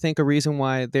I think a reason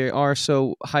why they are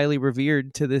so highly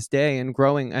revered to this day and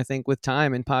growing, I think, with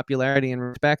time and popularity and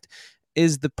respect,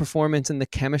 is the performance and the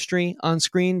chemistry on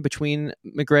screen between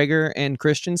McGregor and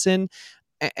Christensen.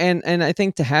 And I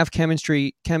think to have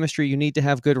chemistry, you need to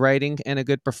have good writing and a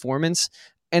good performance.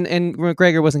 And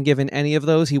McGregor wasn't given any of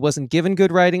those. He wasn't given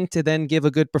good writing to then give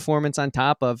a good performance on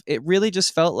top of. It really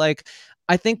just felt like,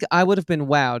 I think I would have been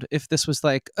wowed if this was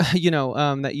like, that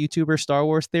YouTuber Star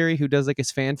Wars Theory who does like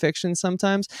his fan fiction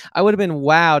sometimes. I would have been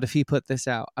wowed if he put this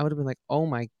out. I would have been like, oh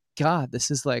my God,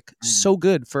 this is like so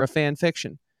good for a fan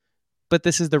fiction. But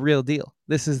this is the real deal.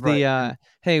 This is the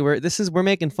hey, we're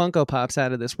making Funko Pops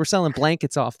out of this. We're selling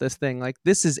blankets off this thing. Like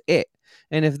this is it.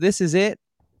 And if this is it,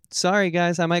 sorry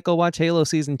guys, I might go watch Halo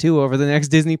season 2 over the next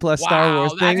Disney Plus Star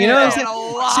Wars thing. You know what I'm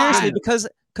saying? Seriously,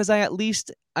 because I at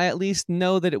least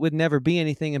know that it would never be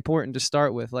anything important to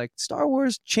start with. Like Star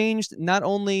Wars changed not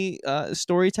only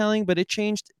storytelling, but it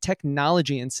changed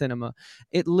technology in cinema.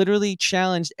 It literally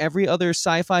challenged every other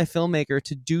sci-fi filmmaker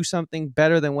to do something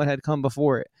better than what had come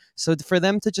before it. So for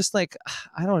them to just like,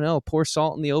 I don't know, pour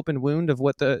salt in the open wound of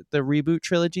what the reboot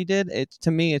trilogy did,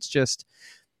 to me it's just.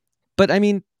 But I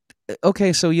mean,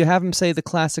 okay, so you have him say the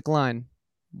classic line,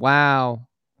 "Wow,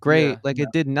 great!"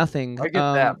 It did nothing. I get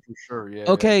that for sure. Yeah.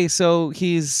 Okay, so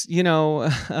he's, he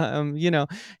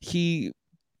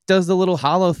does the little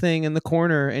hollow thing in the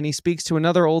corner, and he speaks to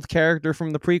another old character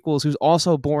from the prequels who's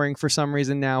also boring for some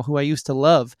reason now, who I used to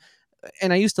love,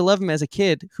 and I used to love him as a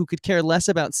kid, who could care less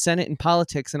about Senate and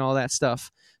politics and all that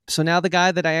stuff. So now the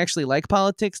guy that I actually like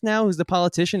politics now, who's the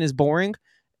politician, is boring.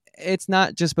 It's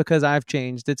not just because I've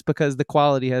changed. It's because the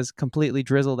quality has completely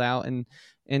drizzled out and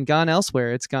gone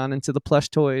elsewhere. It's gone into the plush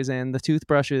toys and the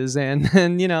toothbrushes and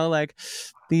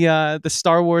the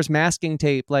Star Wars masking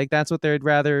tape. Like that's what they'd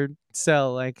rather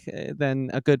sell than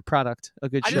a good product, a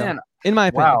good show. In my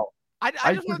opinion. Wow.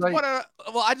 I just wanted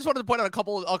to point out a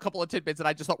couple of tidbits that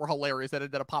I just thought were hilarious that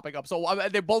ended up popping up. So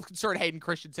they both concern Hayden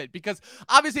Christensen, because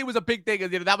obviously it was a big thing.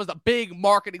 That was a big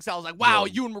marketing sell. I was like, wow,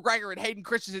 Ewan McGregor and Hayden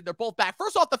Christensen, they're both back.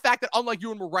 First off, the fact that unlike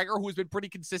Ewan McGregor, who has been pretty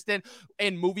consistent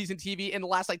in movies and TV in the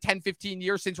last 10, 15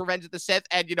 years since Revenge of the Sith,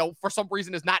 and for some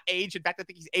reason has not aged. In fact, I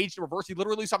think he's aged in reverse. He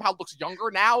literally somehow looks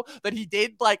younger now than he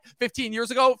did 15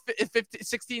 years ago,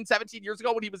 16, 17 years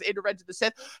ago when he was in Revenge of the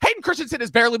Sith. Hayden Christensen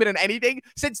has barely been in anything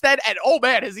since then. And oh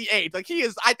man, has he aged?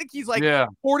 I think he's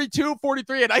 42,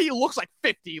 43, and he looks like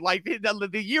 50.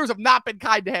 The years have not been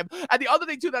kind to him. And the other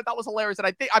thing too that was hilarious, and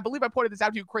I believe I pointed this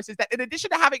out to you, Chris, is that in addition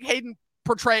to having Hayden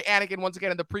portray Anakin once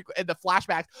again in the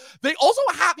flashbacks. They also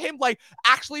have him like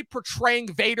actually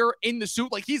portraying Vader in the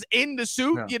suit, like he's in the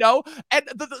suit, Yeah. you know. And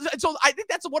so I think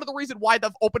that's one of the reasons why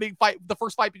the opening fight, the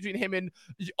first fight between him and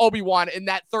Obi-Wan in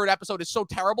that third episode is so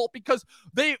terrible, because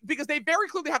they very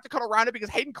clearly have to cut around it, because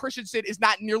Hayden Christensen is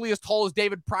not nearly as tall as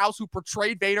David Prowse, who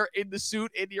portrayed Vader in the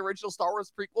suit in the original Star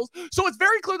Wars prequels. So it's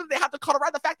very clear that they have to cut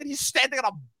around the fact that he's standing on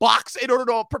a box in order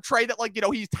to portray that, like, you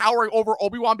know, he's towering over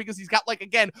Obi-Wan, because he's got, like,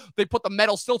 again, they put the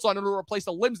metal stilts on in order to replace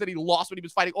the limbs that he lost when he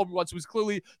was fighting Obi-Wan. So it's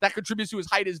clearly that contributes to his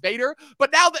height as Vader.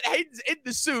 But now that Hayden's in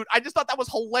the suit, I just thought that was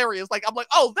hilarious. Like, I'm like,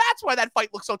 oh, that's why that fight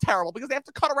looks so terrible, because they have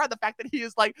to cut around the fact that he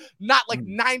is like not like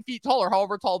 9 feet tall, or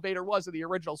however tall Vader was in the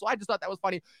original. So I just thought that was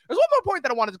funny. There's one more point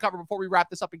that I wanted to cover before we wrap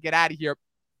this up and get out of here,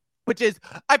 which is,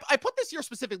 I put this here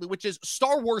specifically, which is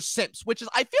Star Wars simps, which is,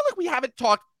 I feel like we haven't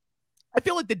talked. I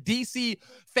feel like the DC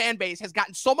fan base has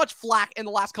gotten so much flack in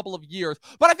the last couple of years,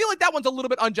 but I feel like that one's a little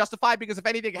bit unjustified, because if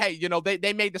anything, hey, you know,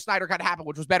 they made the Snyder Cut happen,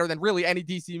 which was better than really any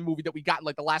DC movie that we got in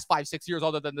like the last 5-6 years,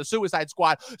 other than the Suicide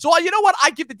Squad. So you know what?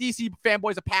 I give the DC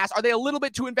fanboys a pass. Are they a little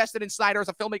bit too invested in Snyder as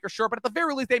a filmmaker? Sure, but at the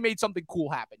very least, they made something cool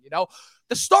happen, you know?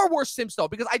 The Star Wars simps, though,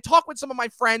 because I talk with some of my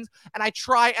friends, and I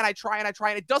try, and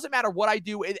it doesn't matter what I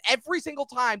do, and every single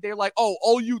time they're like, oh,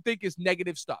 all you think is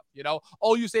negative stuff, you know?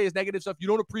 All you say is negative stuff. You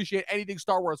don't appreciate anything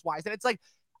Star Wars-wise. And it's like,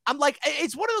 I'm like,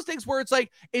 it's one of those things where it's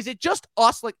like, is it just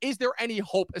us? Like, is there any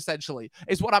hope, essentially,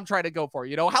 is what I'm trying to go for,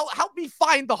 you know? Help me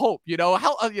find the hope, you know?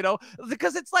 You know,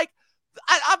 because it's like,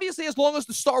 obviously, as long as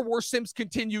the Star Wars simps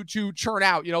continue to churn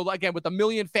out, you know, again, with a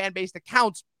million fan base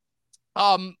accounts,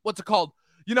 what's it called?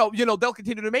 You know, they'll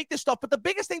continue to make this stuff. But the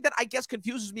biggest thing that I guess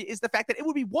confuses me is the fact that it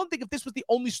would be one thing if this was the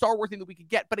only Star Wars thing that we could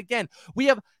get. But again, we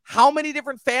have how many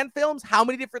different fan films, how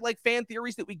many different like fan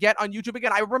theories that we get on YouTube.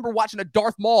 Again, I remember watching a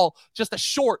Darth Maul, just a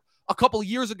short, a couple of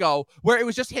years ago, where it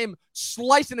was just him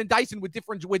slicing and dicing with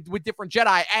different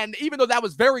Jedi. And even though that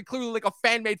was very clearly like a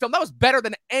fan-made film, that was better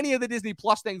than any of the Disney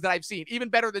Plus things that I've seen, even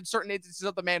better than certain instances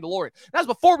of The Mandalorian. That was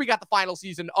before we got the final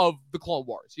season of The Clone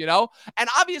Wars, you know? And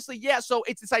obviously, yeah, so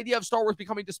it's this idea of Star Wars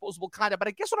becoming disposable content. But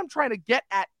I guess what I'm trying to get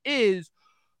at is,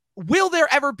 will there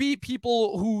ever be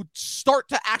people who start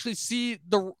to actually see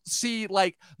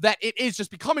like that it is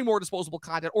just becoming more disposable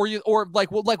content, or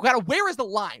where is the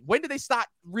line? When do they start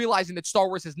realizing that Star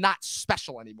Wars is not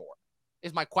special anymore?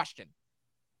 Is my question.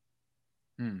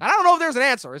 I don't know if there's an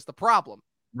answer. It's the problem.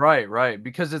 Right.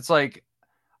 Because it's like,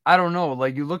 I don't know,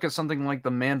 like you look at something like The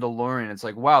Mandalorian, it's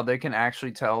like, wow, they can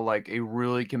actually tell like a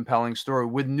really compelling story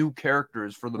with new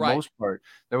characters for the most part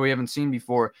that we haven't seen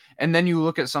before. And then you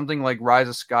look at something like Rise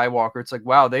of Skywalker, it's like,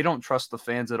 wow, they don't trust the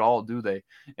fans at all, do they?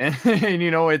 And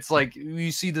you know, it's like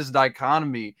you see this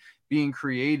dichotomy being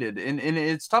created, and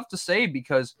it's tough to say,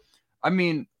 because I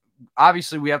mean,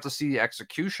 obviously we have to see the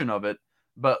execution of it.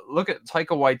 But look at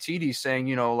Taika Waititi saying,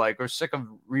 you know, like, we're sick of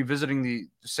revisiting the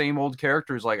same old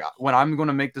characters. Like, when I'm going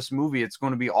to make this movie, it's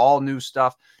going to be all new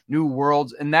stuff, new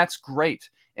worlds. And that's great.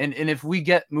 And if we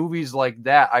get movies like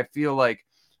that, I feel like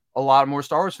a lot more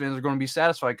Star Wars fans are going to be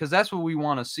satisfied, because that's what we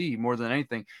want to see more than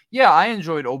anything. Yeah, I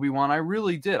enjoyed Obi-Wan. I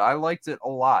really did. I liked it a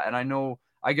lot. And I know,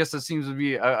 I guess that seems to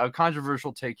be a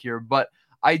controversial take here, but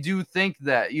I do think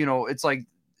that, you know, it's like,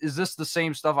 is this the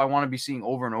same stuff I want to be seeing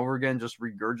over and over again, just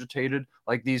regurgitated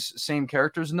like these same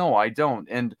characters? No, I don't.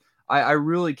 And I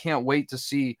really can't wait to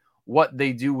see what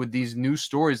they do with these new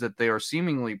stories that they are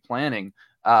seemingly planning,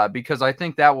 because I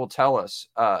think that will tell us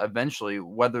eventually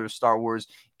whether Star Wars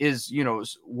is, you know,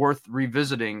 worth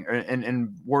revisiting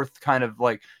and worth kind of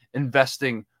like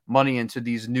investing money into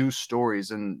these new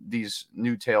stories and these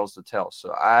new tales to tell.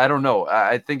 So I don't know.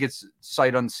 I think it's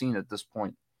sight unseen at this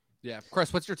point. Yeah.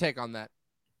 Chris, what's your take on that?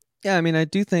 Yeah, I mean, I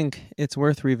do think it's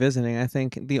worth revisiting. I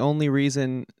think the only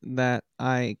reason that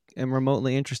I am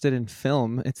remotely interested in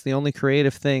film, it's the only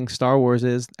creative thing Star Wars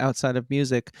is outside of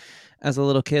music, as a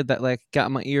little kid that like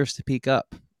got my ears to peak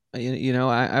up. You know,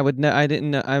 I didn't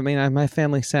know. I mean, my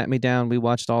family sat me down. We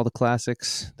watched all the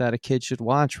classics that a kid should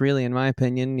watch, really, in my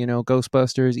opinion. You know,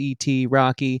 Ghostbusters, E.T.,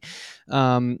 Rocky,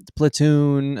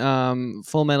 Platoon,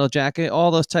 Full Metal Jacket,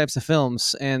 all those types of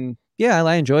films. And yeah,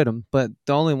 I enjoyed them, but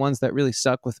the only ones that really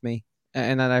stuck with me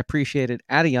and that I appreciated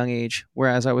at a young age,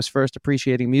 whereas I was first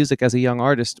appreciating music as a young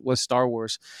artist, was Star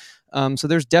Wars. So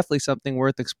there's definitely something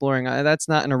worth exploring. That's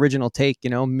not an original take.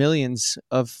 You know, millions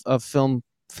of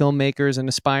filmmakers and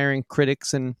aspiring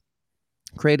critics and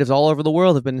creatives all over the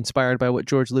world have been inspired by what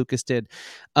George Lucas did.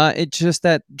 It's just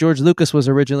that George Lucas was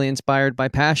originally inspired by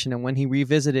passion, and when he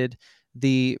revisited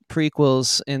the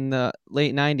prequels in the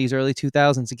late 90s, early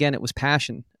 2000s, again, it was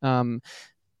passion.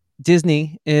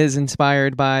 Disney is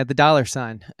inspired by the dollar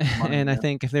sign. And I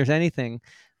think if there's anything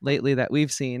lately that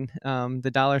we've seen.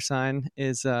 The dollar sign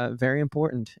is very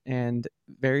important and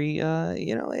very,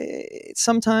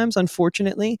 sometimes,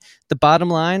 unfortunately, the bottom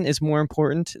line is more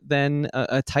important than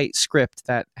a tight script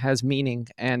that has meaning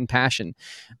and passion.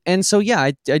 And so,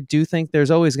 yeah, I do think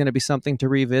there's always going to be something to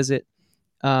revisit.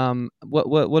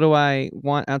 What do I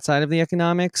want outside of the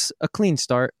economics? A clean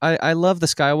start. I love the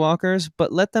Skywalkers,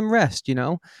 but let them rest.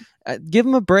 Give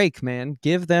them a break, man.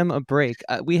 Give them a break.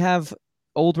 We have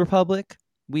Old Republic.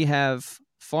 We have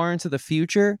Far into the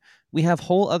Future. We have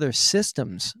whole other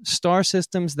systems, star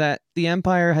systems that the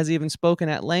Empire has even spoken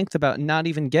at length about not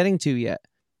even getting to yet.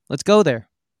 Let's go there.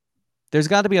 There's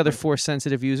got to be other Force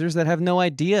sensitive users that have no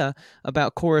idea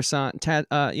about Coruscant,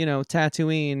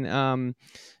 Tatooine,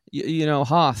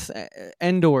 Hoth,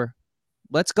 Endor.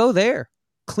 Let's go there.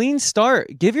 Clean start.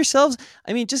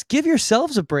 Just give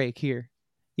yourselves a break here.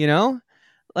 You know,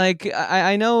 like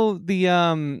I know the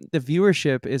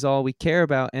viewership is all we care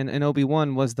about, and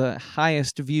Obi-Wan was the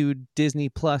highest viewed Disney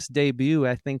Plus debut.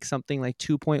 I think something like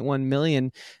 2.1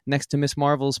 million, next to Miss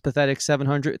Marvel's pathetic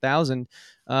 700,000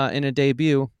 in a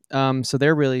debut. So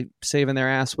they're really saving their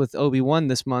ass with Obi-Wan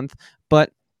this month,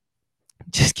 but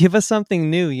just give us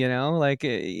something new, like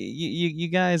you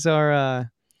guys are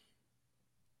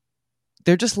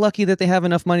they're just lucky that they have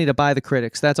enough money to buy the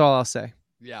critics. That's all I'll say.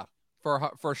 Yeah.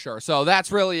 For sure. So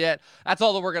that's really it. That's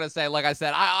all that we're gonna say. Like I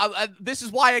said, I this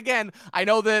is why, again, I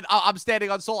know that I'm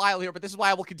standing on Soul Isle here, but this is why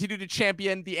I will continue to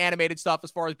champion the animated stuff as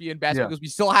far as being best, because we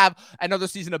still have another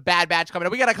season of Bad Batch coming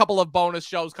out. We got a couple of bonus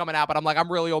shows coming out, but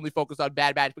I'm really only focused on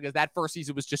Bad Batch because that first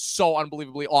season was just so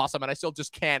unbelievably awesome, and I still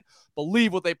just can't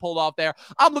believe what they pulled off there.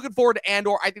 I'm looking forward to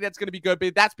Andor. I think that's gonna be good,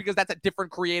 but that's because that's a different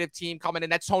creative team coming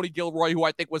in. That's Tony Gilroy, who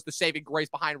I think was the saving grace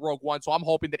behind Rogue One. So I'm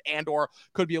hoping that Andor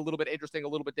could be a little bit interesting, a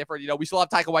little bit different. We still have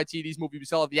Taika Waititi's movie. We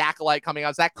still have The Acolyte coming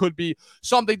out. So that could be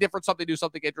something different, something new,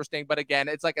 something interesting. But again,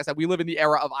 it's like I said, we live in the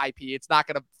era of IP. It's not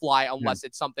going to fly unless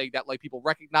it's something that like people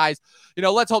recognize.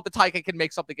 Let's hope that Taika can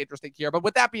make something interesting here. But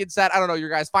with that being said, I don't know, your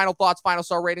guys' final thoughts, final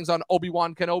star ratings on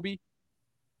Obi-Wan Kenobi.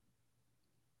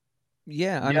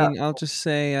 Yeah, I mean, I'll just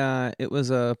say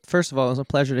first of all, it was a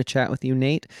pleasure to chat with you,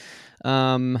 Nate.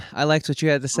 I liked what you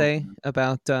had to say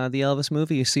about the Elvis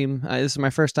movie. You seem this is my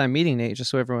first time meeting Nate,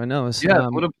 just so everyone knows. Yeah,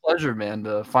 what a pleasure, man,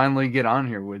 to finally get on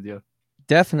here with you.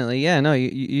 Definitely, yeah. No,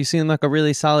 you seem like a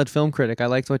really solid film critic. I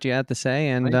liked what you had to say,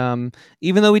 and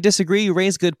even though we disagree, you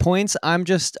raise good points.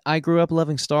 I grew up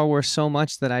loving Star Wars so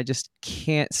much that I just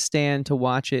can't stand to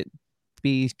watch it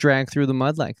be dragged through the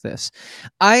mud like this.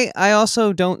 I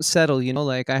also don't settle,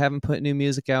 like I haven't put new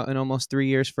music out in almost 3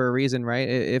 years for a reason, right?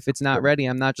 If it's not ready,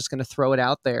 I'm not just going to throw it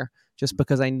out there just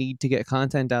because I need to get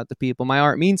content out to people. My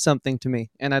art means something to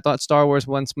me, and I thought Star Wars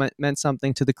once meant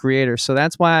something to the creators. So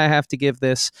that's why I have to give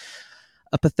this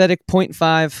a pathetic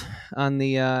 0.5 on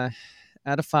the out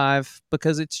of 5,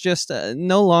 because it's just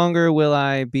no longer will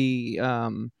I be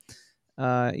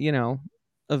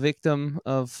a victim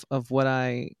of what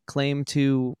I claim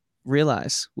to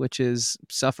realize, which is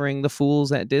suffering the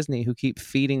fools at Disney who keep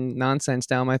feeding nonsense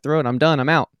down my throat. I'm done. I'm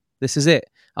out. This is it.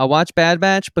 I'll watch Bad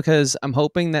Batch because I'm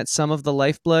hoping that some of the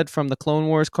lifeblood from the Clone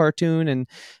Wars cartoon and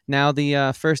now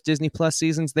the first Disney Plus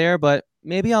season's there, but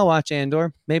maybe I'll watch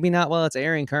Andor. Maybe not while it's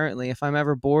airing currently. If I'm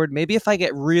ever bored, maybe if I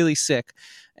get really sick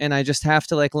and I just have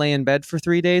to like lay in bed for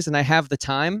 3 days and I have the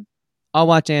time, I'll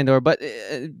watch Andor. But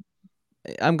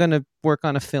I'm going to work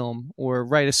on a film or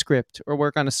write a script or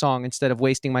work on a song instead of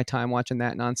wasting my time watching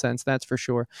that nonsense. That's for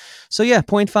sure. So yeah,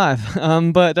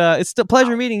 0.5. But it's still a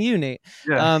pleasure meeting you, Nate.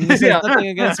 This has nothing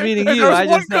against meeting you. There's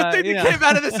one good thing that came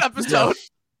out of this episode.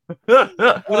 What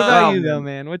about you though,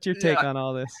 man? What's your take on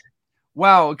all this?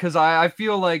 Wow, because I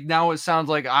feel like now it sounds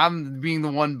like I'm being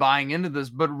the one buying into this,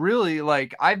 but really,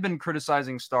 like, I've been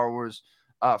criticizing Star Wars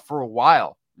for a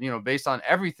while, based on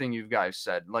everything you guys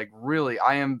said. Like, really,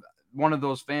 I am one of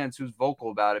those fans who's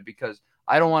vocal about it because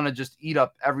I don't want to just eat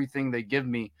up everything they give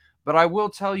me. But I will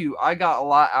tell you, I got a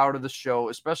lot out of the show,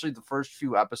 especially the first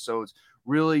few episodes,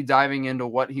 really diving into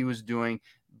what he was doing.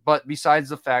 But besides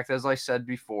the fact, as I said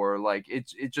before, like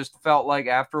it just felt like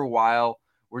after a while,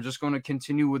 we're just going to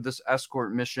continue with this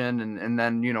escort mission. And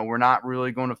then, we're not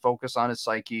really going to focus on his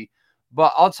psyche.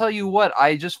 But I'll tell you what,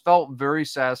 I just felt very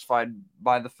satisfied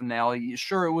by the finale.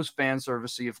 Sure, it was fan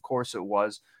servicey. Of course it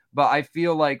was. But I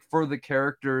feel like for the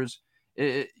characters,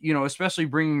 especially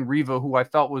bringing Reva, who I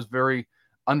felt was very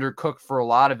undercooked for a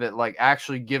lot of it, like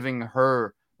actually giving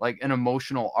her like an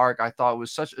emotional arc, I thought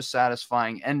was such a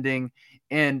satisfying ending.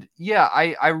 And yeah,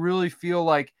 I really feel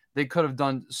like they could have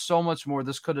done so much more.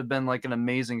 This could have been like an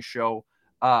amazing show.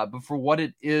 But for what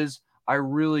it is, I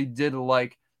really did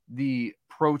like the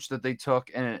approach that they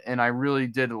took. And I really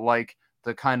did like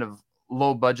the kind of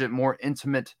low budget, more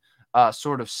intimate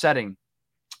sort of setting.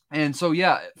 And so,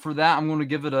 yeah, for that, I'm going to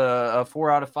give it a 4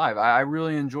 out of 5. I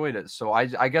really enjoyed it. So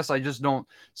I guess I just don't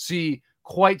see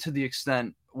quite to the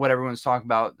extent what everyone's talking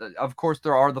about. Of course,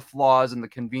 there are the flaws and the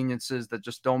conveniences that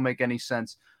just don't make any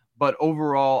sense. But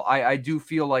overall, I do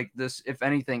feel like this, if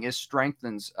anything, it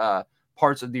strengthens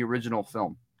parts of the original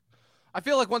film. I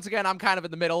feel like once again I'm kind of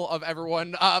in the middle of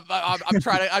everyone. I'm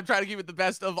trying to give it the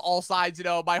best of all sides. You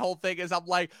know, my whole thing is I'm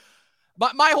like.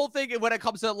 But my whole thing when it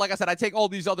comes to, like I said, I take all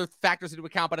these other factors into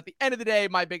account. But at the end of the day,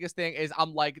 my biggest thing is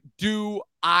I'm like, do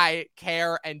I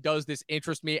care? And does this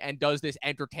interest me? And does this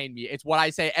entertain me? It's what I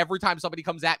say every time somebody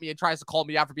comes at me and tries to call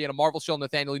me out for being a Marvel shill.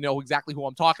 Nathaniel, you know exactly who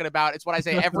I'm talking about. It's what I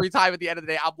say every time at the end of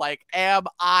the day. I'm like, am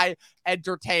I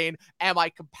entertained? Am I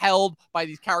compelled by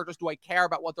these characters? Do I care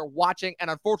about what they're watching? And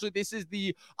unfortunately, this is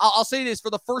I'll say this, for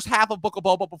the first half of Book of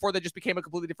Boba, before they just became a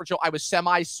completely different show, I was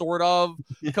sort of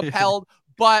compelled.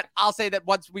 But I'll say that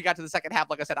once we got to the second half,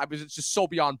 like I said, I was just so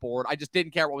beyond bored. I just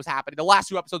didn't care what was happening. The last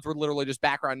 2 episodes were literally just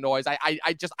background noise. I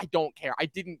don't care. I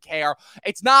didn't care.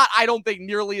 It's not, I don't think,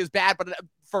 nearly as bad, but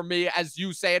for me, as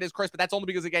you say it is, Chris, but that's only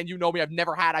because, again, you know me, I've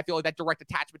never had, I feel like, that direct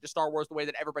attachment to Star Wars the way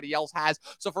that everybody else has.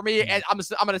 So for me, I'm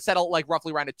going to settle like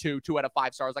roughly around a 2 out of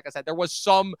 5 stars. Like I said, there was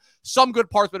some good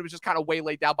parts, but it was just kind of way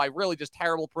laid down by really just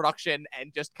terrible production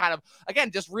and just kind of,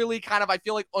 again, just really kind of, I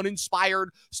feel like, uninspired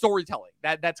storytelling.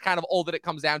 That's kind of all that it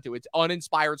comes down to. It's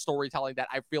uninspired storytelling that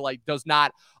I feel like does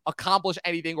not accomplish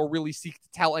anything or really seek to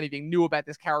tell anything new about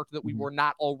this character that we were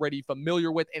not already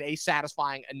familiar with in a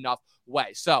satisfying enough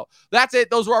way. So that's it.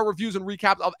 Those were our reviews and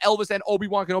recaps of Elvis and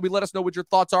Obi-Wan Kenobi. Let us know what your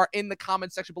thoughts are in the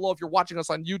comment section below. If you're watching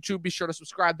us on YouTube, be sure to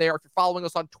subscribe there. If you're following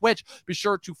us on Twitch, be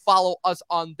sure to follow us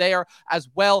on there as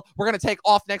well. We're going to take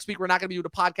off next week. We're not going to be doing a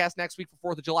podcast next week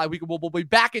for 4th of July week. We'll be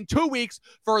back in 2 weeks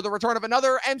for the return of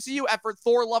another MCU effort,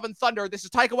 Thor: Love and Thunder. This is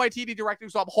Taika Waititi directing,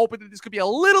 so I'm hoping that this could be a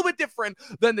little bit different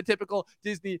than the typical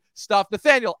Disney stuff.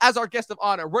 Nathaniel, as our guest of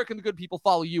honor, where can the good people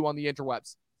follow you on the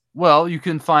interwebs? Well, you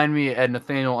can find me at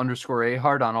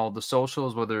Nathaniel_Ahart on all the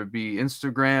socials, whether it be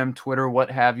Instagram, Twitter,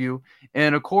 what have you.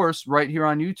 And of course, right here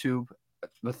on YouTube,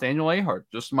 Nathaniel Ahart.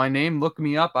 Just my name. Look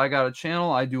me up. I got a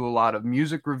channel. I do a lot of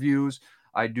music reviews.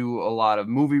 I do a lot of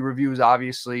movie reviews,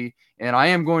 obviously. And I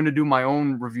am going to do my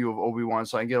own review of Obi-Wan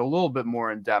so I can get a little bit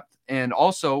more in depth. And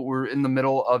also, we're in the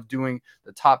middle of doing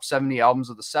the top 70 albums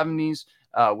of the 70s.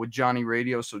 With Johnny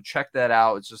Radio. So check that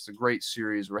out. It's just a great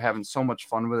series. We're having so much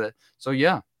fun with it. So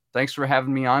yeah, thanks for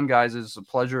having me on, guys. It's a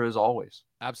pleasure as always.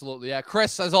 Absolutely. Yeah.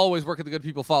 Chris, as always, where can the good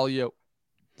people follow you?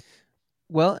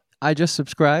 Well, I just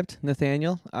subscribed,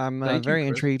 Nathaniel. I'm very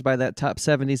intrigued by that top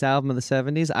 70s album of the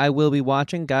 70s. I will be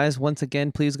watching. Guys, once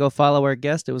again, please go follow our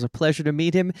guest. It was a pleasure to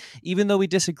meet him. Even though we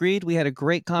disagreed, we had a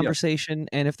great conversation.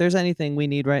 And if there's anything we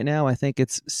need right now, I think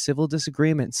it's civil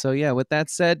disagreement. So yeah, with that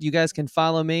said, you guys can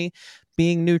follow me,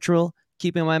 being neutral,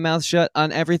 keeping my mouth shut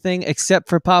on everything except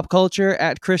for pop culture,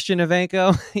 at Christian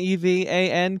Evanko,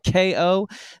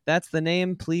 Evanko. That's the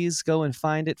name. Please go and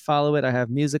find it, follow it. I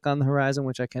have music on the horizon,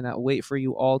 which I cannot wait for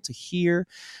you all to hear.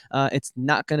 It's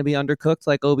not going to be undercooked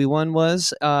like Obi-Wan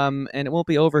was, and it won't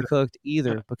be overcooked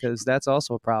either, because that's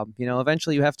also a problem. You know,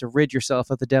 eventually you have to rid yourself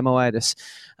of the demoitis.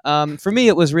 For me,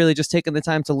 it was really just taking the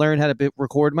time to learn how to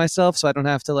record myself, so I don't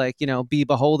have to be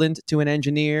beholden to an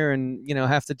engineer and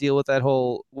have to deal with that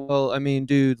whole, well, I mean,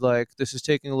 dude, like, this is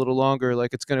taking a little longer,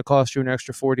 like it's going to cost you an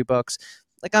extra $40.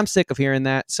 Like, I'm sick of hearing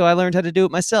that, so I learned how to do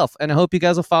it myself, and I hope you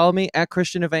guys will follow me at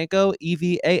Christian Evanko,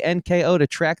 Evanko, to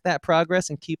track that progress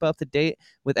and keep up to date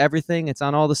with everything. It's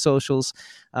on all the socials.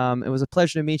 It was a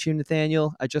pleasure to meet you,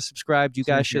 Nathaniel. I just subscribed. You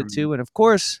guys should too, and of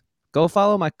course, go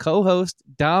follow my co-host,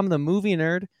 Dom the Movie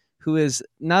Nerd, who is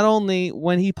not only,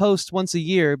 when he posts once a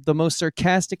year, the most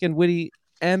sarcastic and witty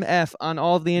MF on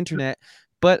all of the internet,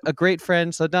 but a great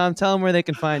friend. So, Dom, tell them where they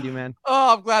can find you, man.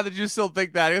 Oh, I'm glad that you still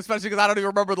think that, especially because I don't even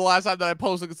remember the last time that I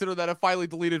posted, considering that I finally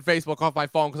deleted Facebook off my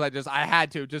phone because I had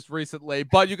to just recently.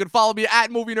 But you can follow me at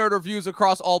Movie Nerd Reviews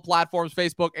across all platforms: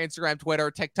 Facebook, Instagram,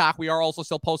 Twitter, TikTok. We are also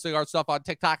still posting our stuff on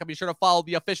TikTok. And be sure to follow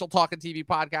the official Talkin' TV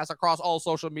podcast across all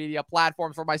social media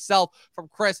platforms. For myself, from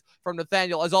Chris, from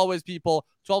Nathaniel, as always, people,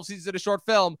 12 seasons in a short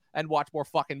film, and watch more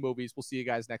fucking movies. We'll see you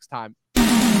guys next time.